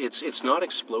 It is. It's not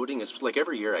exploding. It's like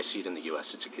every year I see it in the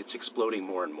U.S. It's exploding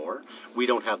more and more. We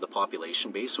don't have the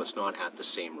population base, so it's not at the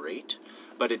same rate.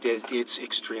 But it's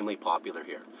extremely popular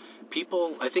here.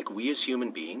 People, I think we as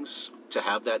human beings, to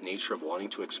have that nature of wanting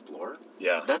to explore,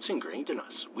 Yeah. that's ingrained in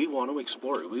us. We want to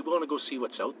explore. We want to go see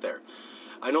what's out there.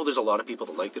 I know there's a lot of people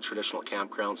that like the traditional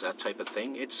campgrounds, that type of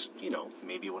thing. It's,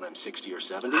 maybe when I'm 60 or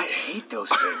 70. I hate those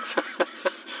things.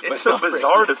 It's But so not right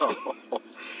bizarre to now. me.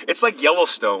 It's like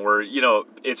Yellowstone, where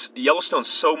Yellowstone's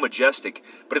so majestic,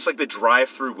 but it's like the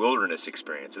drive-through wilderness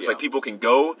experience. It's Yeah. like people can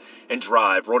go and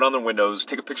drive, roll down their windows,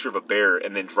 take a picture of a bear,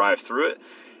 and then drive through it.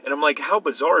 And I'm like, how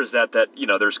bizarre is that? That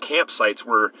there's campsites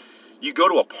where you go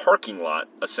to a parking lot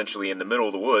essentially in the middle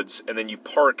of the woods, and then you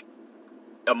park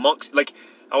amongst, like,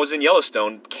 I was in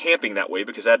Yellowstone camping that way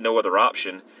because I had no other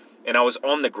option. And I was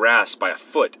on the grass by a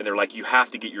foot, and they're like, you have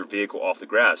to get your vehicle off the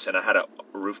grass. And I had a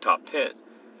rooftop tent.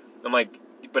 I'm like,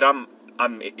 but I'm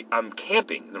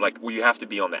camping. And they're like, well, you have to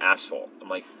be on the asphalt. I'm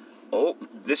like, oh,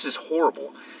 this is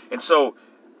horrible. And so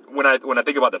when I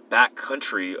think about the back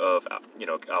country of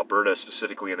Alberta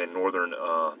specifically, and then northern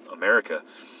America,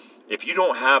 if you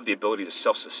don't have the ability to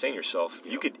self-sustain yourself,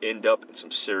 you could end up in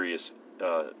some serious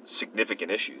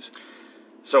significant issues.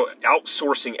 So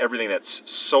outsourcing everything that's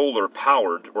solar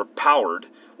powered or powered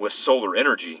with solar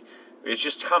energy is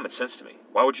just common sense to me.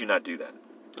 Why would you not do that?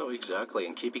 Oh, exactly.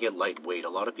 And keeping it lightweight. A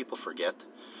lot of people forget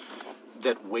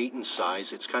that weight and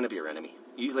size, it's kind of your enemy.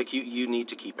 You need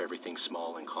to keep everything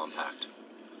small and compact.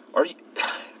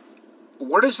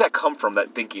 Where does that come from,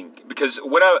 that thinking? Because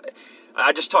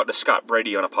I just talked to Scott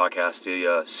Brady on a podcast, the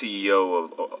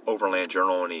CEO of Overland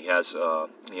Journal, and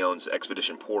he owns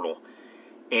Expedition Portal.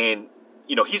 And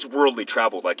he's worldly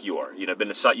traveled like you are. You've been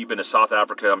to South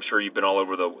Africa. I'm sure you've been all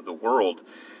over the world.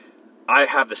 I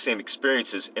have the same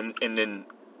experiences, and then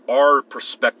our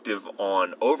perspective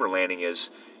on overlanding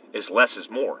is less is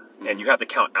more, and you have to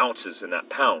count ounces and not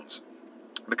pounds,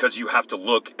 because you have to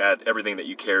look at everything that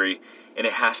you carry, and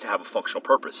it has to have a functional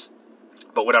purpose.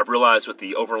 But what I've realized with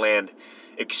the overland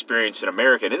experience in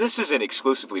America, and this isn't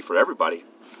exclusively for everybody,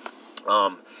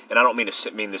 and I don't mean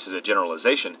this is a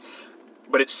generalization,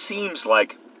 but it seems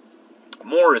like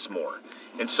more is more.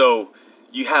 And so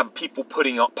you have people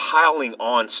piling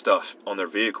on stuff on their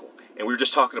vehicle. And we were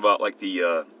just talking about like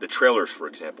the trailers, for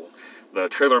example. The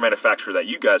trailer manufacturer that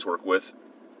you guys work with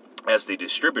as the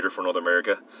distributor for North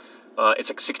America, it's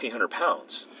like 1,600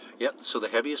 pounds. Yeah, so the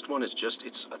heaviest one is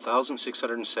it's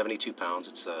 1,672 pounds.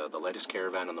 It's the lightest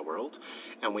caravan in the world.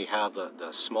 And we have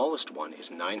the smallest one is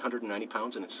 990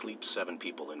 pounds, and it sleeps 7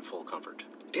 people in full comfort.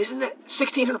 Isn't that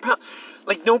 1,600 pounds?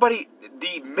 Like,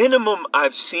 the minimum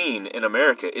I've seen in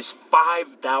America is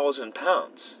 5,000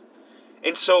 pounds.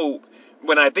 And so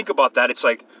when I think about that, it's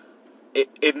like,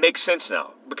 it makes sense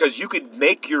now, because you could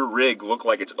make your rig look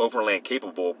like it's overland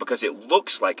capable because it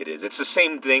looks like it is. It's the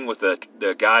same thing with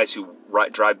the guys who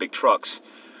drive big trucks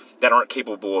that aren't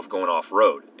capable of going off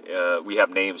road. We have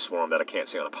names for them that I can't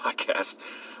say on a podcast,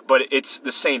 but it's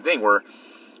the same thing where,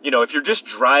 if you're just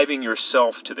driving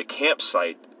yourself to the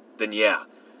campsite, then yeah.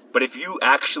 But if you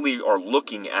actually are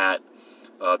looking at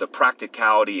the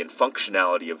practicality and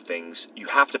functionality of things, you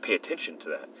have to pay attention to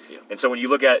that. Yeah. And so when you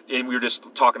look at, and we were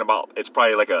just talking about, it's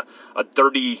probably like a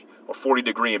 30 or 40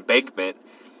 degree embankment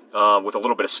with a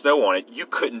little bit of snow on it. You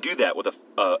couldn't do that with a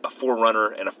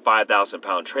 4Runner and a 5,000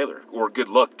 pound trailer, or good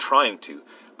luck trying to.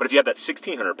 But if you have that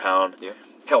 1,600 pound,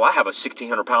 hell, I have a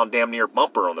 1,600 pound damn near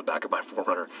bumper on the back of my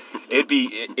 4Runner.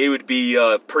 It would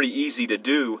be pretty easy to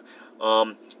do,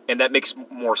 and that makes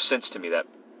more sense to me.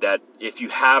 That if you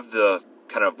have the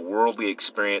kind of worldly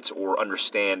experience or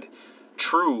understand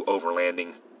true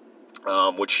overlanding,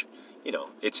 which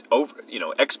it's over.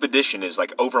 Expedition is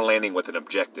like overlanding with an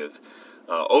objective.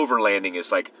 Overlanding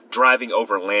is like driving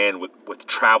overland with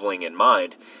traveling in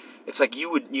mind. It's like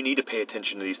you need to pay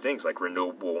attention to these things like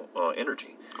renewable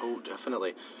energy. Oh,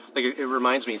 definitely. Like it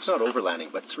reminds me, it's not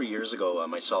overlanding, but 3 years ago,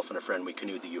 myself and a friend, we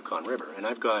canoed the Yukon River, and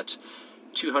I've got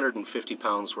 250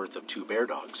 pounds worth of 2 bear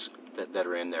dogs that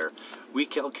are in there. We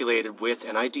calculated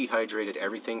and I dehydrated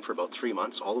everything for about 3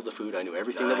 months, all of the food. I knew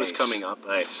everything that was coming up.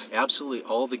 Nice. Absolutely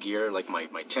all the gear, like my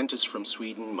tent is from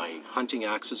Sweden, my hunting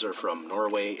axes are from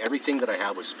Norway, everything that I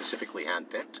have was specifically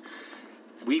handpicked.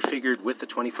 We figured with the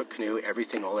 20-foot canoe,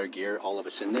 everything, all our gear, all of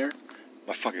us in there.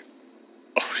 My fucking...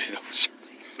 Oh, those...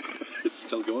 It's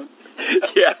still going?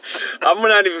 Yeah, I'm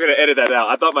not even going to edit that out.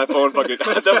 I thought my phone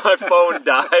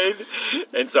died,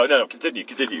 and so no, continue.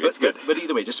 It's good. But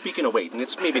either way, just speaking of weight, and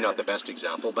it's maybe not the best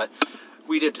example, but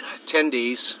we did 10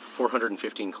 days,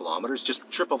 415 kilometers, just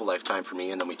trip of a lifetime for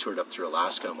me, and then we toured up through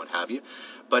Alaska and what have you.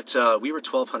 But we were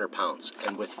 1,200 pounds,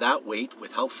 and with that weight,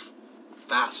 with how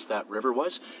fast that river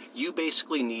was, you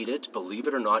basically needed, believe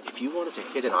it or not, if you wanted to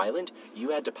hit an island,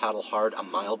 you had to paddle hard a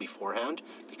mile beforehand,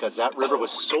 because that river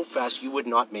was so fast you would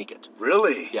not make it.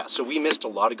 Really? Yeah, so we missed a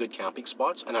lot of good camping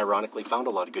spots, and ironically found a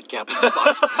lot of good camping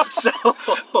spots.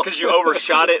 Because you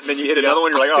overshot it, and then you hit another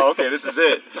one, you're like, oh, okay, this is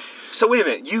it. So wait a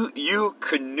minute, you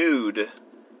canoed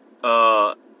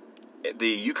the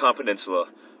Yukon Peninsula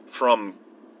from,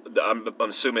 I'm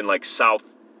assuming like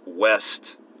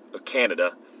southwest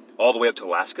Canada, all the way up to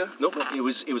Alaska? Nope, it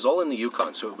was all in the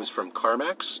Yukon. So it was from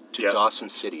Carmacks to Dawson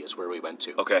City is where we went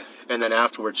to. Okay. And then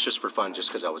afterwards, just for fun, just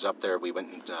because I was up there, we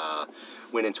went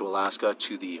into Alaska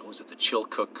to the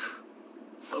Chilkoot.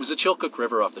 It was the Chilkoot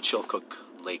River off the Chilkoot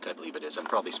Lake, I believe it is. I'm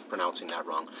probably pronouncing that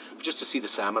wrong. But just to see the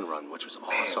salmon run, which was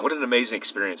awesome. Man, what an amazing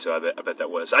experience! I bet that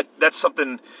was. That's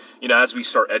something, as we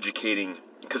start educating,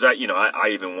 because I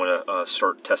even want to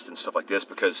start testing stuff like this,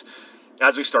 because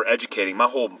as we start educating, my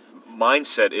whole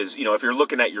mindset is, if you're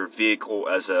looking at your vehicle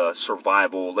as a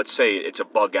survival, let's say it's a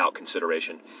bug out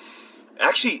consideration.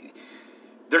 Actually,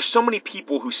 there's so many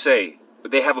people who say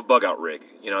they have a bug out rig.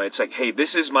 It's like, hey,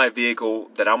 this is my vehicle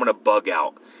that I'm going to bug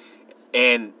out.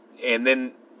 And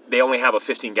then they only have a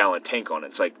 15-gallon tank on it.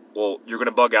 It's like, well, you're going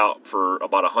to bug out for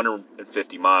about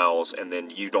 150 miles, and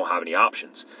then you don't have any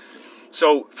options.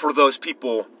 So for those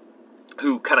people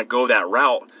who kind of go that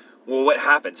route, well, what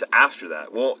happens after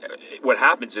that? Well, what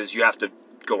happens is you have to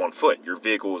go on foot. Your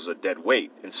vehicle is a dead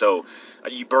weight. And so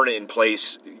you burn it in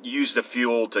place, use the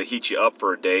fuel to heat you up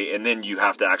for a day, and then you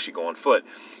have to actually go on foot.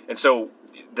 And so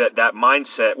that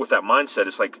mindset,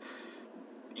 it's like,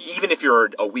 even if you're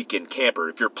a weekend camper,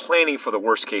 if you're planning for the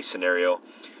worst case scenario,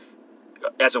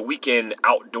 as a weekend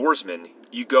outdoorsman,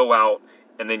 you go out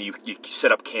and then you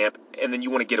set up camp, and then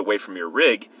you want to get away from your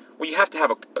rig. Well, you have to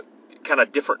have a kind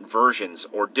of different versions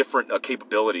or different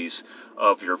capabilities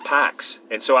of your packs.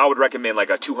 And so I would recommend like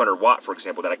a 200 watt, for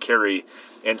example, that I carry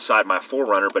inside my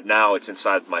 4Runner, but now it's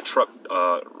inside my truck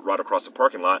right across the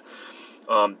parking lot.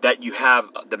 That you have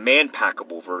the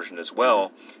man-packable version as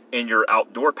well in your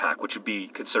outdoor pack, which would be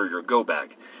considered your go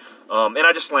bag. And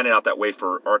I just line it out that way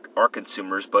for our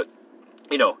consumers. But,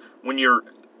 when you're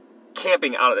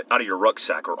camping out of your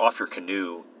rucksack or off your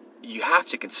canoe, you have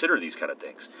to consider these kind of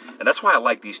things. And that's why I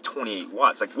like these 28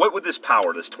 watts. Like, what would this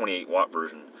power, this 28 watt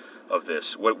version of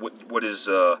this? What is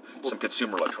some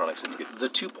consumer electronics that you get? The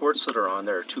 2 ports that are on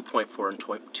there are 2.4 and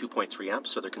 2.3 amps,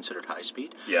 so they're considered high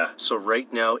speed. Yeah. So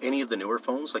right now, any of the newer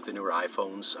phones, like the newer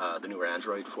iPhones, the newer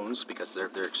Android phones, because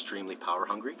they're extremely power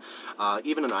hungry,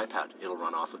 even an iPad, it'll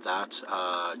run off of that.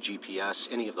 GPS,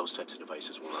 any of those types of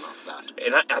devices will run off of that.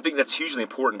 And I think that's hugely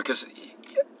important, because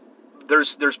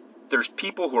there's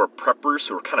people who are preppers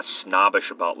who are kind of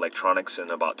snobbish about electronics and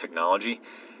about technology,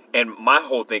 And my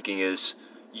whole thinking is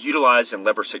utilize and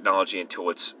leverage technology until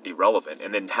it's irrelevant,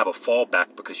 and then have a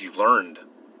fallback because you learned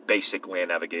basic land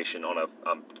navigation on a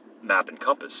map and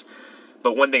compass.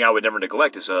 But one thing I would never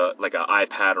neglect is like an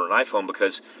iPad or an iPhone,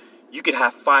 because you could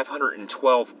have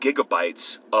 512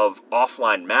 gigabytes of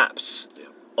offline maps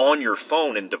on your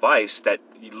phone and device that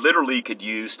you literally could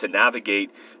use to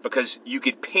navigate, because you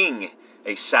could ping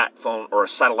a sat phone or a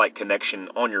satellite connection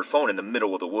on your phone in the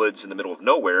middle of the woods, in the middle of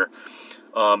nowhere,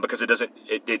 because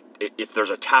if there's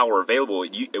a tower available,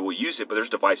 it will use it, but there's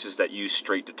devices that use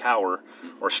straight to tower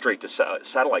or straight to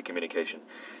satellite communication.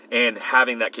 And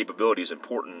having that capability is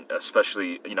important,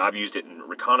 especially, I've used it in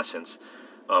reconnaissance,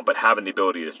 but having the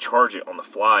ability to charge it on the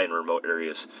fly in remote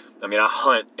areas. I mean, I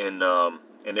hunt in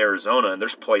Arizona, and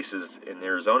there's places in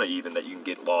Arizona even that you can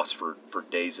get lost for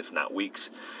days, if not weeks.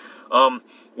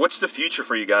 What's the future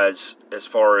for you guys as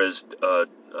far as, I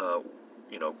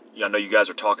know you guys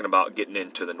are talking about getting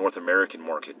into the North American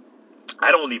market.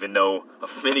 I don't even know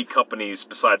of many companies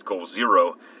besides Goal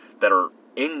Zero that are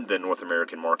in the North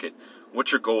American market.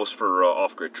 What's your goals for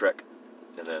Off-Grid Trek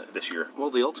this year? Well,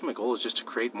 the ultimate goal is just to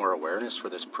create more awareness for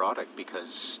this product,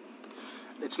 because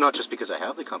it's not just because I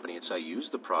have the company, it's I use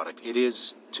the product. It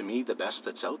is, to me, the best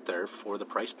that's out there for the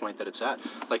price point that it's at.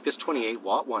 Like this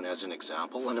 28-watt one as an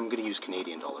example, and I'm going to use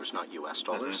Canadian dollars, not US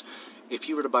dollars. Mm-hmm. If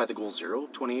you were to buy the Goal Zero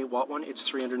 28-watt one, it's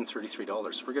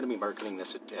 $333. We're going to be marketing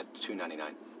this at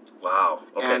 $299. Wow.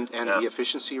 Okay. And the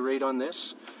efficiency rate on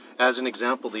this, as an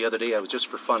example, the other day, I was just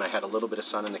for fun, I had a little bit of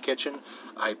sun in the kitchen.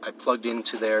 I plugged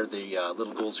into there the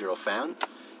little Goal Zero fan.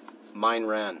 Mine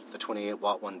ran. The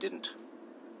 28-watt one didn't.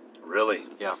 Really?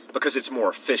 Yeah. Because it's more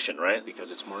efficient, right?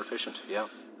 Because it's more efficient, yeah.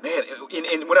 Man,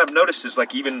 and what I've noticed is,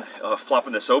 like, even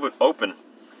flopping this open,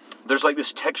 there's like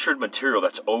this textured material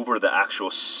that's over the actual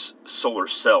solar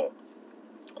cell.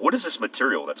 What is this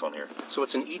material that's on here? So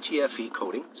it's an ETFE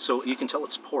coating. So you can tell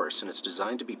it's porous, and it's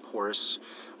designed to be porous.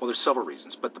 Well, there's several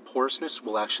reasons, but the porousness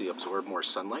will actually absorb more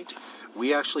sunlight.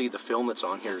 The film that's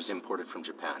on here is imported from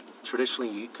Japan.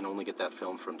 Traditionally, you can only get that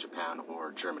film from Japan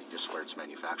or Germany, just where it's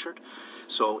manufactured.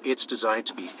 So it's designed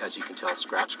to be, as you can tell,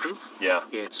 scratch-proof. Yeah.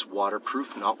 It's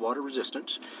waterproof, not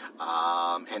water-resistant.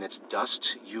 And it's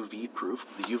dust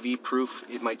UV-proof. The UV-proof,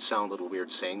 it might sound a little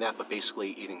weird saying that, but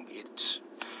basically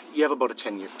you have about a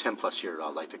 10 plus year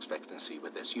life expectancy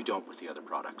with this. You don't with the other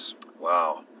products.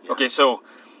 Wow. Yeah. Okay, so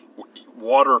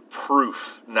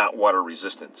waterproof, not water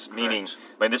resistance. Correct. Meaning,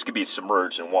 this could be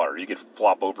submerged in water. You could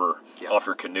flop over off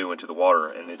your canoe into the water,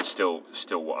 and it still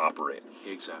will operate.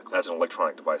 Exactly. As an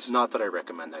electronic device. Not that I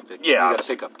recommend that. You got to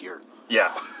pick up gear.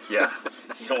 Yeah. You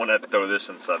don't want to throw this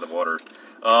inside the water.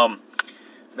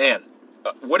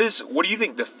 What do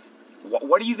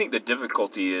you think the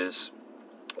difficulty is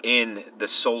in the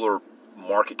solar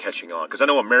market catching on? Because I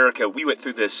know America, we went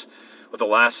through this with the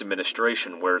last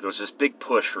administration, where there was this big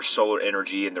push for solar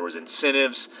energy, and there was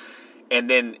incentives, and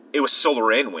then it was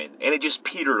solar and wind, and it just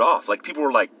petered off. Like, people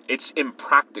were like, it's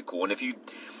impractical. And if you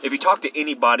talk to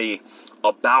anybody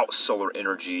about solar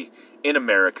energy in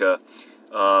America,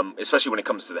 especially when it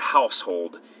comes to the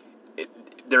household,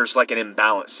 there's like an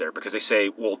imbalance there, because they say,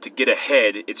 well, to get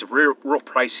ahead, it's real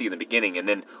pricey in the beginning, and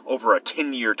then over a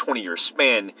 10-year, 20-year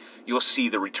span, you'll see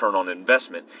the return on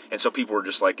investment. And so people are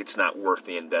just like, it's not worth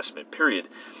the investment, period.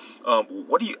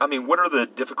 What are the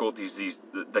difficulties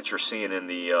that you're seeing in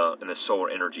the solar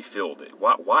energy field?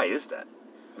 Why is that?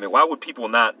 I mean, why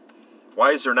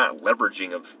is there not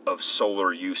leveraging of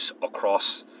solar use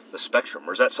across the spectrum?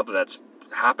 Or is that something that's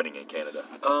happening in Canada?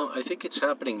 I think it's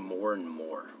happening more and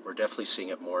more. We're definitely seeing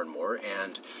it more and more.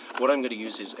 And what I'm going to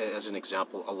use is, as an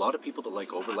example, a lot of people that like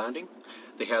overlanding,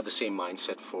 they have the same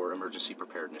mindset for emergency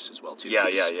preparedness as well, too.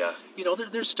 Yeah.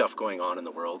 There's stuff going on in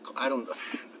the world.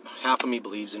 Half of me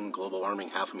believes in global warming,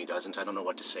 half of me doesn't. I don't know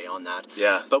what to say on that.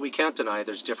 Yeah. But we can't deny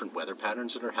there's different weather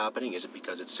patterns that are happening. Is it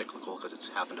because it's cyclical, because it's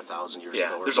happened 1,000 years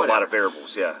ago? Yeah, there's a lot of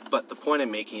variables, yeah. But the point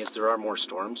I'm making is there are more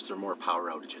storms, there are more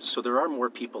power outages. So there are more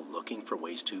people looking for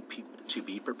ways to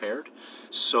be prepared.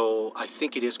 So I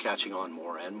think it is catching on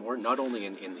more and more, not only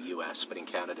in the U.S., but in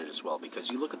Canada as well. Because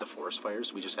you look at the forest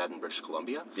fires we just had in British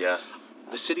Columbia. Yeah.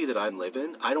 The city that I live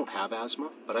in, I don't have asthma,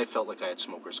 but I felt like I had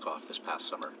smoker's cough this past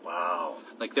summer. Wow.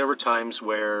 Like, there were times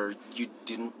where you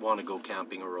didn't want to go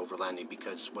camping or overlanding,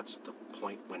 because what's the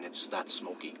point when it's that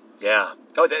smoky? Yeah.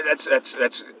 Oh,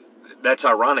 that's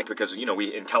ironic, because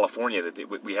we in California,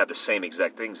 we had the same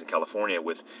exact things in California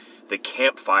with the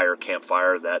campfire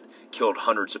that killed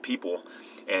hundreds of people,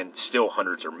 and still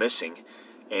hundreds are missing.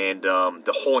 And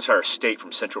the whole entire state,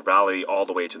 from Central Valley all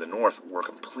the way to the north, were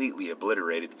completely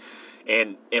obliterated,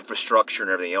 and infrastructure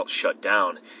and everything else shut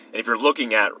down. And if you're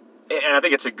looking at, and I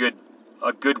think it's a good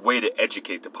a good way to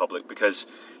educate the public, because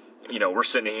we're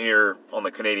sitting here on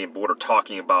the Canadian border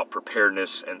talking about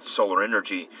preparedness and solar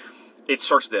energy. It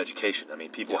starts with education. I mean,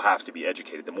 people have to be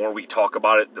educated. The more we talk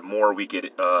about it, the more we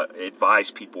get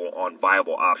advise people on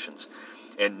viable options.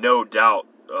 And no doubt,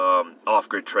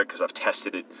 Off-Grid Trek, because I've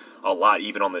tested it a lot,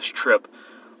 even on this trip.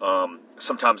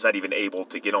 Sometimes not even able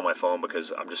to get on my phone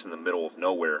because I'm just in the middle of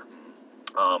nowhere.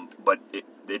 But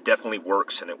it definitely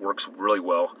works, and it works really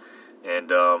well. And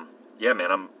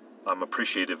man, I'm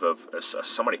appreciative of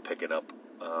somebody picking up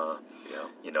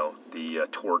the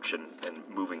torch and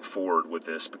moving forward with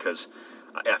this, because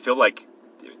I feel like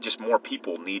just more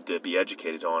people need to be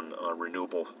educated on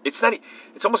renewable. It's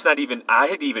almost not even, I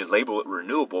had to even label it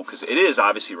renewable, because it is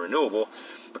obviously renewable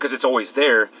because it's always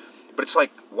there. But it's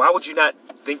like, why would you not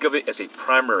think of it as a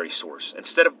primary source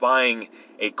instead of buying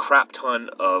a crap ton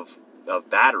of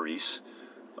batteries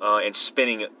and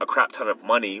spending a crap ton of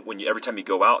money every time you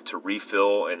go out to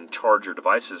refill and charge your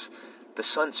devices? The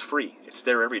sun's free. It's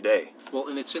there every day. Well,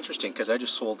 and it's interesting because I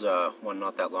just sold one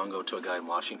not that long ago to a guy in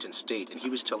Washington State, and he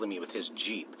was telling me with his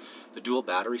Jeep, the dual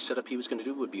battery setup he was going to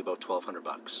do would be about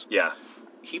 $1,200. Yeah.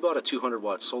 He bought a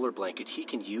 200-watt solar blanket. He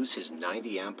can use his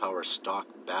 90 amp hour stock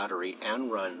battery and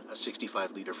run a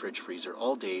 65-liter fridge freezer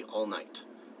all day, all night,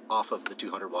 off of the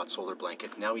 200-watt solar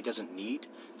blanket. Now he doesn't need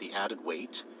the added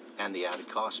weight and the added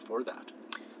cost for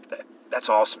that. That's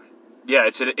awesome. Yeah,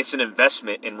 it's an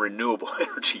investment in renewable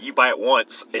energy. You buy it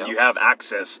once and you have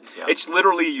access. Yeah. It's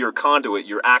literally your conduit,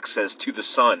 your access to the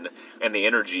sun and the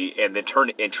energy, and then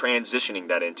transitioning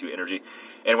that into energy.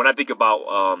 And when I think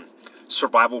about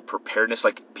survival preparedness,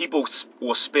 like people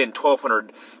will spend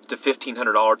 $1,200 to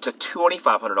 $1,500 to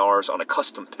 $2,500 on a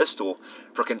custom pistol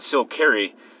for concealed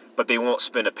carry, but they won't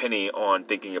spend a penny on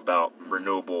thinking about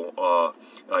renewable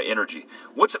energy.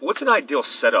 What's an ideal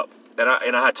setup?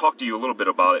 And I had talked to you a little bit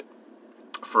about it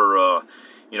for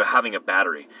having a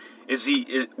battery.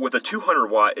 With a 200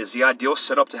 watt, is the ideal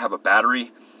setup to have a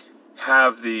battery,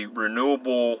 have the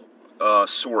renewable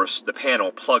source, the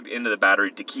panel, plugged into the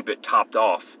battery to keep it topped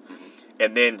off,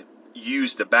 and then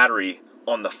use the battery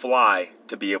on the fly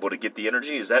to be able to get the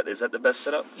energy? Is that the best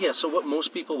setup? Yeah, so what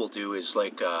most people will do is,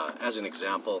 like, as an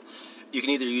example, you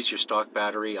can either use your stock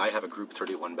battery. I have a Group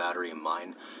 31 battery in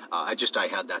mine. I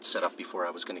had that set up before I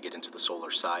was going to get into the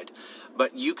solar side.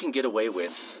 But you can get away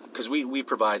with, because we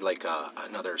provide like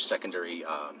another secondary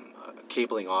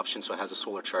cabling option, so it has a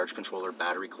solar charge controller,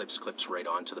 battery clips right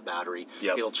onto the battery.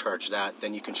 Yep. It'll charge that.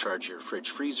 Then you can charge your fridge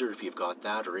freezer if you've got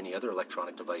that, or any other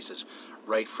electronic devices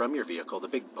right from your vehicle. The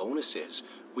big bonus is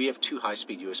we have 2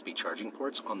 high-speed USB charging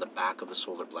ports on the back of the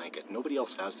solar blanket. Nobody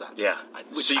else has that. Yeah.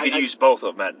 So you can use both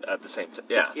of them at the same time.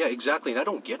 Yeah. Yeah, exactly. And I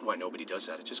don't get why nobody does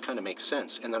that. It just kind of makes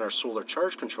sense. And then our solar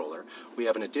charge controller, we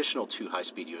have an additional 2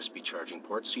 high-speed USB charging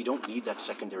ports, so you don't need that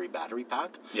secondary battery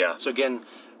pack. Yeah. So again,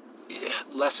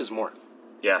 less is more.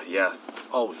 Yeah.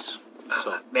 Always.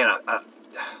 So man,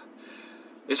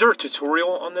 is there a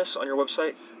tutorial on this on your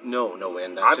website? No,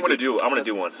 and I'm gonna do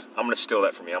one. I'm gonna steal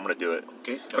that from you. I'm gonna do it.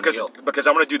 Okay. Because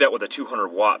I'm gonna do that with a 200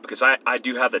 watt, because I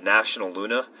do have the National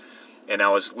Luna, and I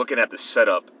was looking at the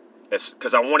setup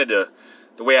because I wanted to.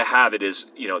 The way I have it is,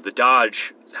 the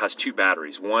Dodge has 2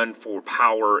 batteries, one for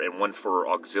power and one for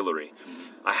auxiliary.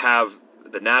 Mm-hmm. I have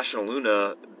the National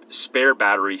Luna spare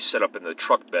battery set up in the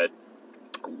truck bed,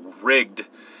 rigged,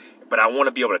 but I want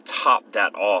to be able to top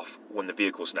that off when the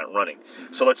vehicle's not running.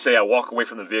 Mm-hmm. So let's say I walk away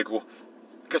from the vehicle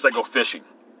because I go fishing.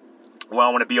 Well, I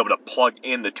want to be able to plug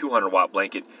in the 200 watt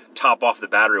blanket, top off the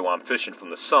battery while I'm fishing from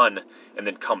the sun, and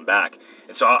then come back.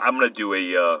 And so I'm going to do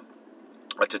a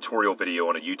tutorial video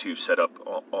on a YouTube setup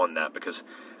on that, because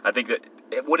I think that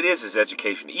what it is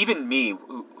education. Even me,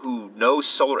 who knows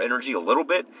solar energy a little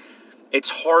bit, it's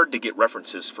hard to get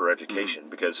references for education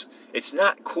because it's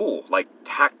not cool. Like,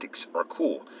 tactics are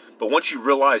cool, but once you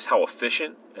realize how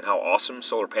efficient and how awesome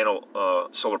solar panels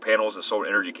and solar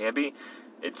energy can be,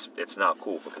 it's not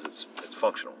cool because it's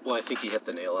functional. Well, I think you hit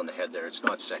the nail on the head there. It's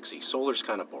not sexy. Solar's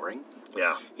kind of boring.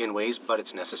 Yeah. In ways, but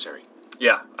it's necessary.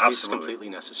 Yeah, absolutely. It's completely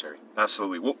necessary.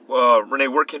 Absolutely. Well, Renee,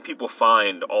 where can people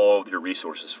find all of your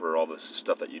resources for all this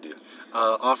stuff that you do?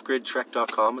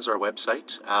 Offgridtrek.com is our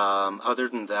website. Other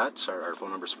than that, our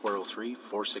phone number is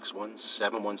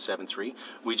 403-461-7173.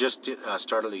 We just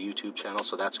started a YouTube channel,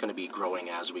 so that's going to be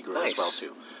growing as we grow as well,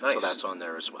 too. Nice. So that's on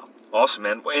there as well. Awesome,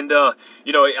 man. And,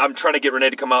 I'm trying to get Renee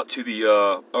to come out to the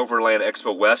Overland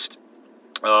Expo West.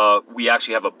 We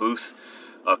actually have a booth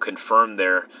confirmed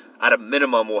there. At a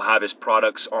minimum, we'll have his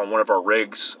products on one of our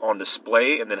rigs on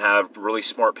display, and then have really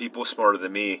smart people, smarter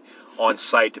than me, on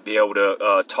site to be able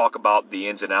to talk about the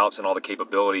ins and outs and all the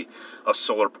capability of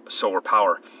solar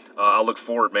power. I look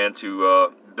forward, man,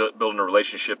 to building a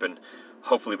relationship, and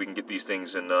hopefully we can get these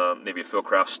things in maybe a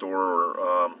Fieldcraft store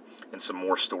or in some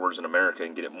more stores in America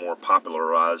and get it more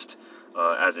popularized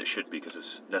as it should be, because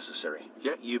it's necessary.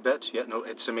 Yeah, you bet. Yeah, no,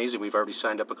 it's amazing. We've already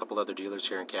signed up a couple other dealers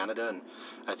here in Canada, and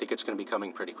I think it's going to be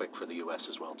coming pretty quick for the U.S.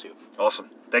 as well, too. Awesome.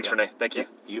 Thanks, Renee. Thank you.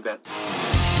 Yeah, you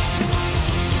bet.